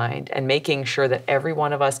peace of mind and making sure that every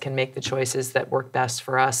one of us can make the choices that work best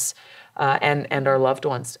for us and our loved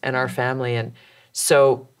ones and our family. And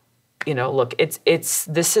so, look,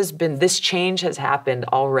 this change has happened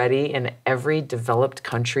already in every developed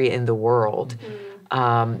country in the world.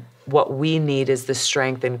 What we need is the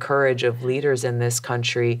strength and courage of leaders in this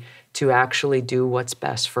country to actually do what's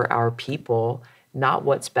best for our people, not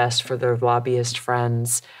what's best for their lobbyist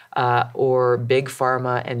friends or big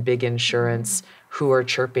pharma and big insurance who are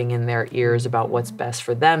chirping in their ears about what's best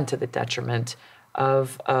for them to the detriment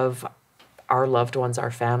of our loved ones,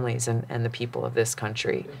 our families, and the people of this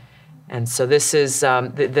country. And so this is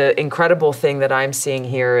the incredible thing that I'm seeing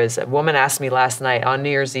here is a woman asked me last night on New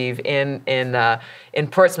Year's Eve in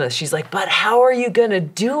Portsmouth. She's like, "But how are you going to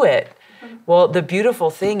do it?" Well, the beautiful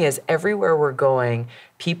thing is everywhere we're going,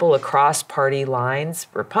 people across party lines,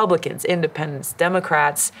 Republicans, Independents,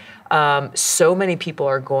 Democrats, so many people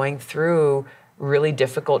are going through really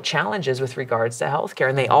difficult challenges with regards to healthcare,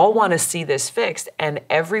 and they all want to see this fixed, and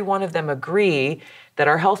every one of them agree that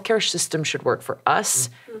our healthcare system should work for us,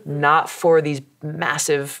 not for these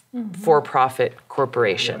massive for-profit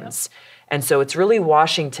corporations. And so it's really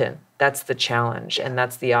Washington that's the challenge, and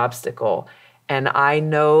that's the obstacle. And I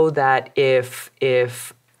know that if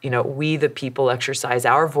we the people exercise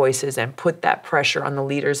our voices and put that pressure on the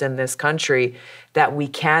leaders in this country, that we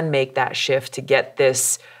can make that shift to get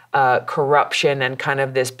this corruption and kind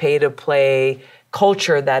of this pay-to-play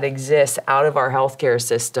culture that exists out of our healthcare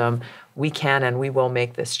system. We can and we will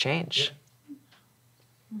make this change.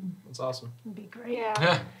 That's awesome. It'd be great.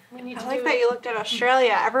 Yeah. I like that you looked at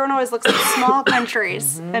Australia. Everyone always looks at small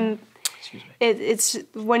countries, and it's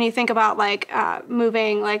when you think about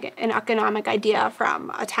moving an economic idea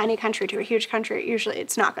from a tiny country to a huge country, usually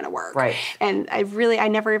it's not going to work. Right. And I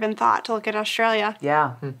never even thought to look at Australia.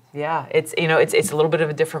 Yeah. Yeah. It's a little bit of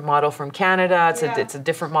a different model from Canada. It's a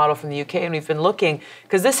different model from the UK, and we've been looking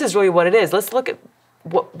because this is really what it is. Let's look at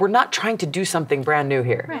we're not trying to do something brand new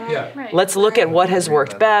here. Right. Let's look at what has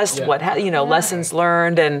worked best, lessons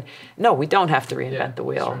learned, and no, we don't have to reinvent the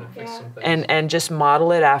wheel. And just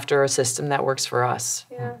model it after a system that works for us.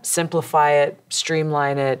 Simplify it,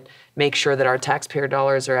 streamline it, make sure that our taxpayer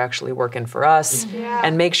dollars are actually working for us,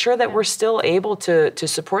 and make sure that we're still able to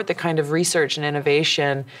support the kind of research and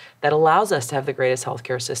innovation that allows us to have the greatest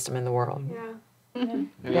healthcare system in the world. Any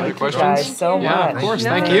other questions? Thank you guys so much. Yeah, of course.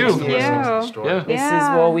 Thank you.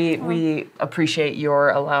 We appreciate your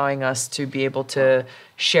allowing us to be able to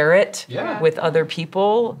share it with other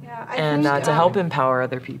people and to help empower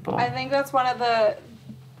other people. I think that's one of the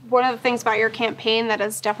things about your campaign that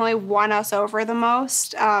has definitely won us over the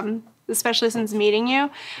most, especially since meeting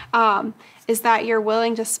you, is that you're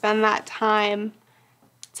willing to spend that time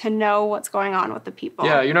to know what's going on with the people.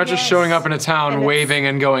 Yeah, you're not just showing up in a town waving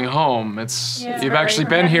and going home. It's you've actually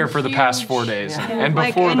been here for the past 4 days, and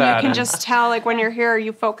before that. You can just tell, like, when you're here,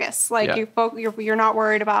 you focus. Like you're not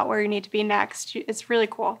worried about where you need to be next. It's really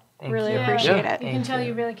cool. Really appreciate it. You can tell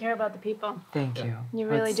you really care about the people. Thank you. You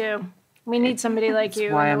really do. We need somebody like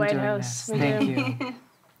you in the White House. Thank you.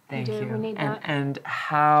 Thank you. We need that. And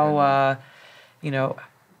how,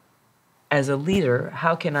 as a leader,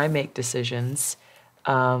 how can I make decisions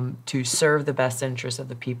to serve the best interests of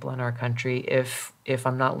the people in our country if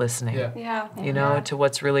I'm not listening? To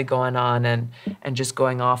what's really going on and just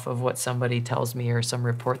going off of what somebody tells me or some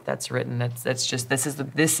report that's written. That's just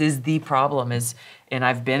this is the problem. And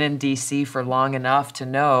I've been in DC for long enough to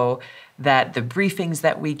know that the briefings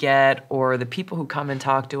that we get or the people who come and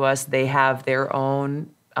talk to us, they have their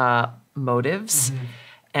own motives,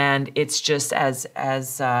 and it's just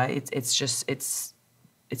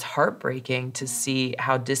it's heartbreaking to see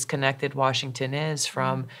how disconnected Washington is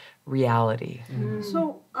from reality.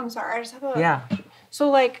 So I'm sorry, I just have a So,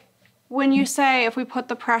 like, when you say if we put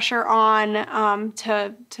the pressure on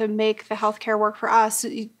to make the healthcare work for us,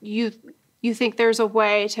 you think there's a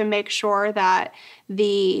way to make sure that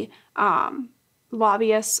the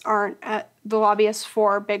lobbyists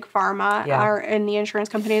for big pharma and the insurance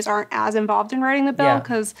companies aren't as involved in writing the bill?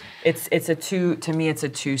 Because it's a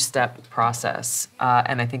two-step process,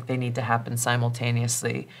 and I think they need to happen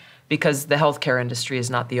simultaneously, because the healthcare industry is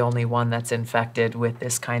not the only one that's infected with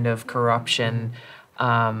this kind of corruption.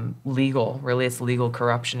 It's legal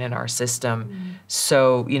corruption in our system.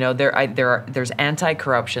 So there's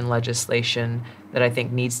anti-corruption legislation that I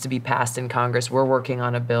think needs to be passed in Congress. We're working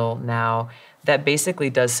on a bill now that basically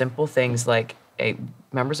does simple things like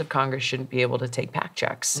members of Congress shouldn't be able to take PAC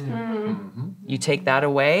checks. You take that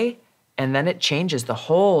away, and then it changes the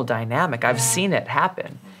whole dynamic. I've seen it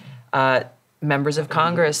happen. Members of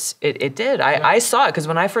Congress, it did. I saw it because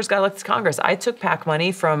when I first got elected to Congress, I took PAC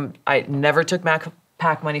money I never took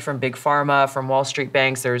PAC money from big pharma, from Wall Street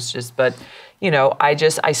banks. I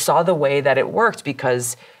saw the way that it worked,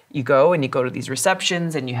 because you go to these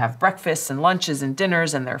receptions and you have breakfasts and lunches and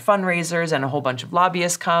dinners and their fundraisers, and a whole bunch of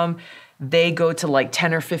lobbyists come. They go to like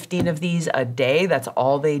 10 or 15 of these a day. That's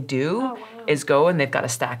all they do is go, and they've got a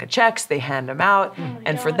stack of checks. They hand them out.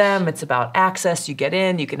 For them, it's about access. You get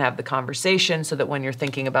in, you can have the conversation, so that when you're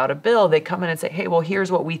thinking about a bill, they come in and say, hey, well,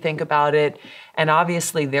 here's what we think about it. And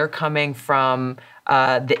obviously they're coming from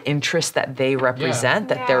the interests that they represent,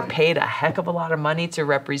 that they're paid a heck of a lot of money to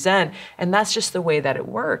represent. And that's just the way that it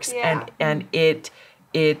works. And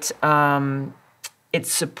it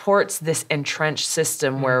supports this entrenched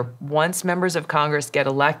system where once members of Congress get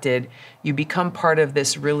elected, you become part of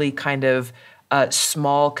this really kind of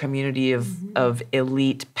small community of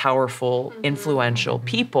elite, powerful, influential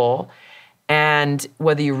people. And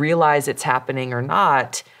whether you realize it's happening or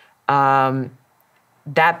not,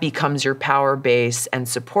 that becomes your power base and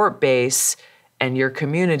support base and your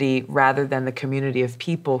community, rather than the community of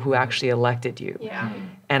people who actually elected you.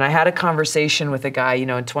 And I had a conversation with a guy, in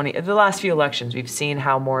the last few elections, we've seen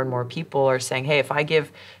how more and more people are saying, hey, if I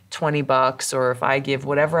give $20 or if I give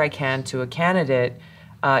whatever I can to a candidate,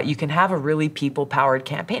 you can have a really people-powered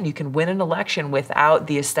campaign. You can win an election without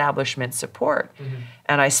the establishment support.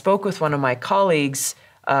 And I spoke with one of my colleagues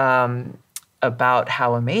about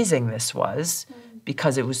how amazing this was,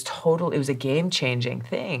 because it was a game-changing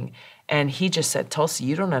thing. And he just said, Tulsi,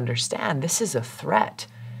 you don't understand. This is a threat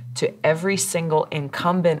to every single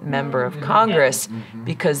incumbent member of Congress,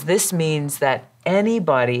 because this means that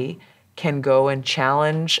anybody can go and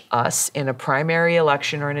challenge us in a primary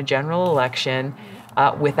election or in a general election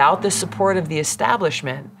without the support of the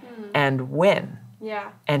establishment and win.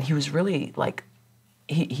 And he was really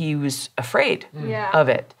he was afraid of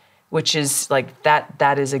it, which is like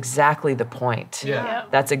that is exactly the point. Yeah.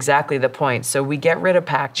 That's exactly the point. So we get rid of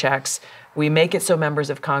PAC checks. We make it so members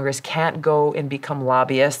of Congress can't go and become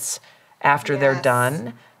lobbyists after they're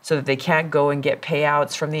done, so that they can't go and get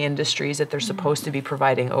payouts from the industries that they're supposed to be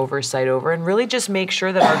providing oversight over, and really just make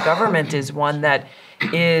sure that our government is one that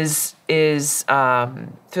is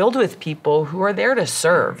filled with people who are there to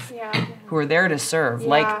serve,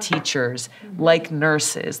 like teachers, like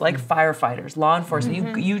nurses, like firefighters, law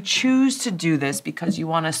enforcement. You choose to do this because you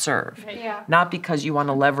want to serve, not because you want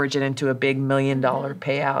to leverage it into a big $1 million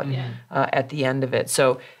payout at the end of it.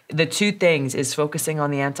 So the two things is focusing on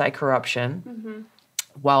the anti-corruption,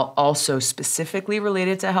 while also specifically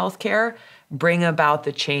related to healthcare, bring about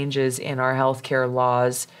the changes in our healthcare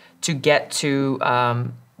laws to get to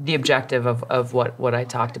the objective of what I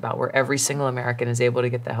talked about, where every single American is able to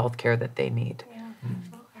get the healthcare that they need.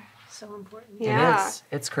 So important. Yeah. It is.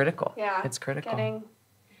 It's critical. Yeah. It's critical.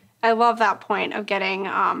 I love that point of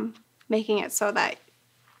making it so that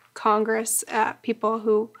Congress, people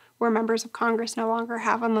who were members of Congress no longer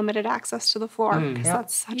have unlonlimited access to the floor, because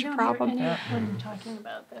that's such a problem. Anyone talking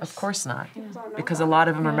about this. Of course not, because a lot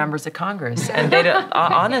of them are members of Congress, and they don't,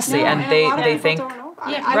 honestly, and they think. Don't know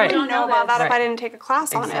about it. I wouldn't know about that if I didn't take a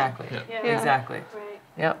class on it. Exactly. Exactly. Right.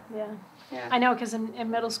 Yep. Yeah. I know, because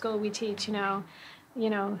in middle school we teach,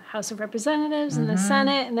 House of Representatives and the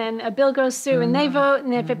Senate, and then a bill goes through and they vote,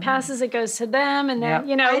 and if it passes, it goes to them, and then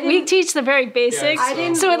we teach the very basics,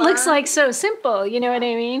 so it looks like so simple. You know what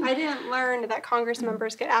I mean? I didn't learn that Congress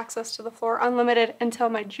members get access to the floor unlimited until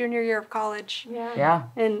my junior year of college. Yeah.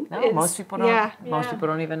 And most people don't. Most people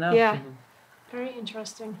don't even know. Yeah. Very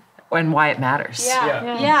interesting. And why it matters. Yeah,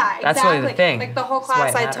 exactly. That's really the thing. Like the whole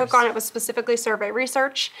class I took on it was specifically survey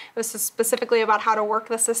research. It was specifically about how to work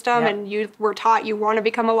the system, and you were taught you want to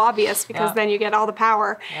become a lobbyist because then you get all the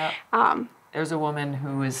power. There's a woman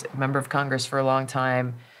who was a member of Congress for a long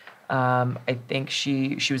time. I think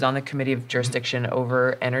she was on the Committee of Jurisdiction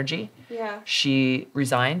over Energy. Yeah. She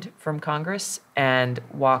resigned from Congress and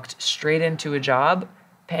walked straight into a job.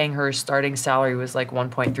 Paying her starting salary was like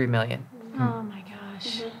 $1.3 million. Oh my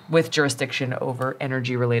gosh. With jurisdiction over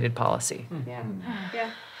energy-related policy. Yeah.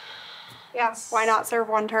 Why not serve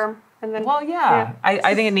one term and then? Well,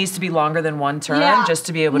 I think it needs to be longer than one term just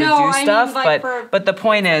to be able to do I stuff. mean, but the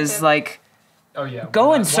point is, like,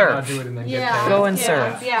 go and serve. Go and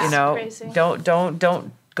serve. Yeah. You know, Crazy.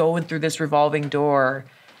 don't go in through this revolving door.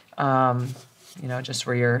 Just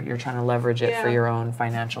where you're trying to leverage it for your own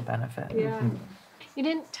financial benefit. Yeah. You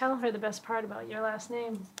didn't tell her the best part about your last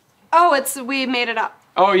name. Oh, we made it up.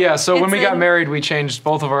 Oh, yeah. So when we got married, we changed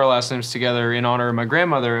both of our last names together in honor of my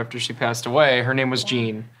grandmother after she passed away. Her name was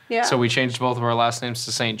Jeanne. Yeah. So we changed both of our last names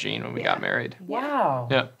to St. Jean when we got married. Wow.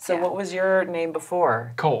 Yeah. So what was your name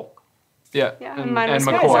before? Cole. Yeah. And mine was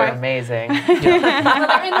McCoy. Amazing. Well,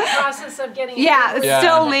 they're in the process of getting it's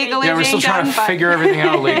still legally we're still being trying done, to figure everything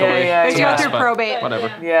out legally. We go through probate. Whatever.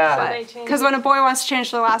 Because when a boy wants to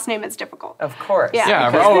change their last name, it's difficult. Of course. Yeah.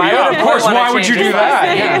 Of course. Why would you do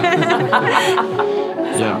that?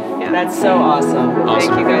 Yeah. That's so awesome.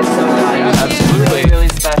 Thank you guys so much. Yeah, absolutely. Really, really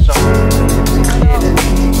special. Appreciate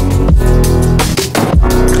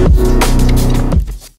it.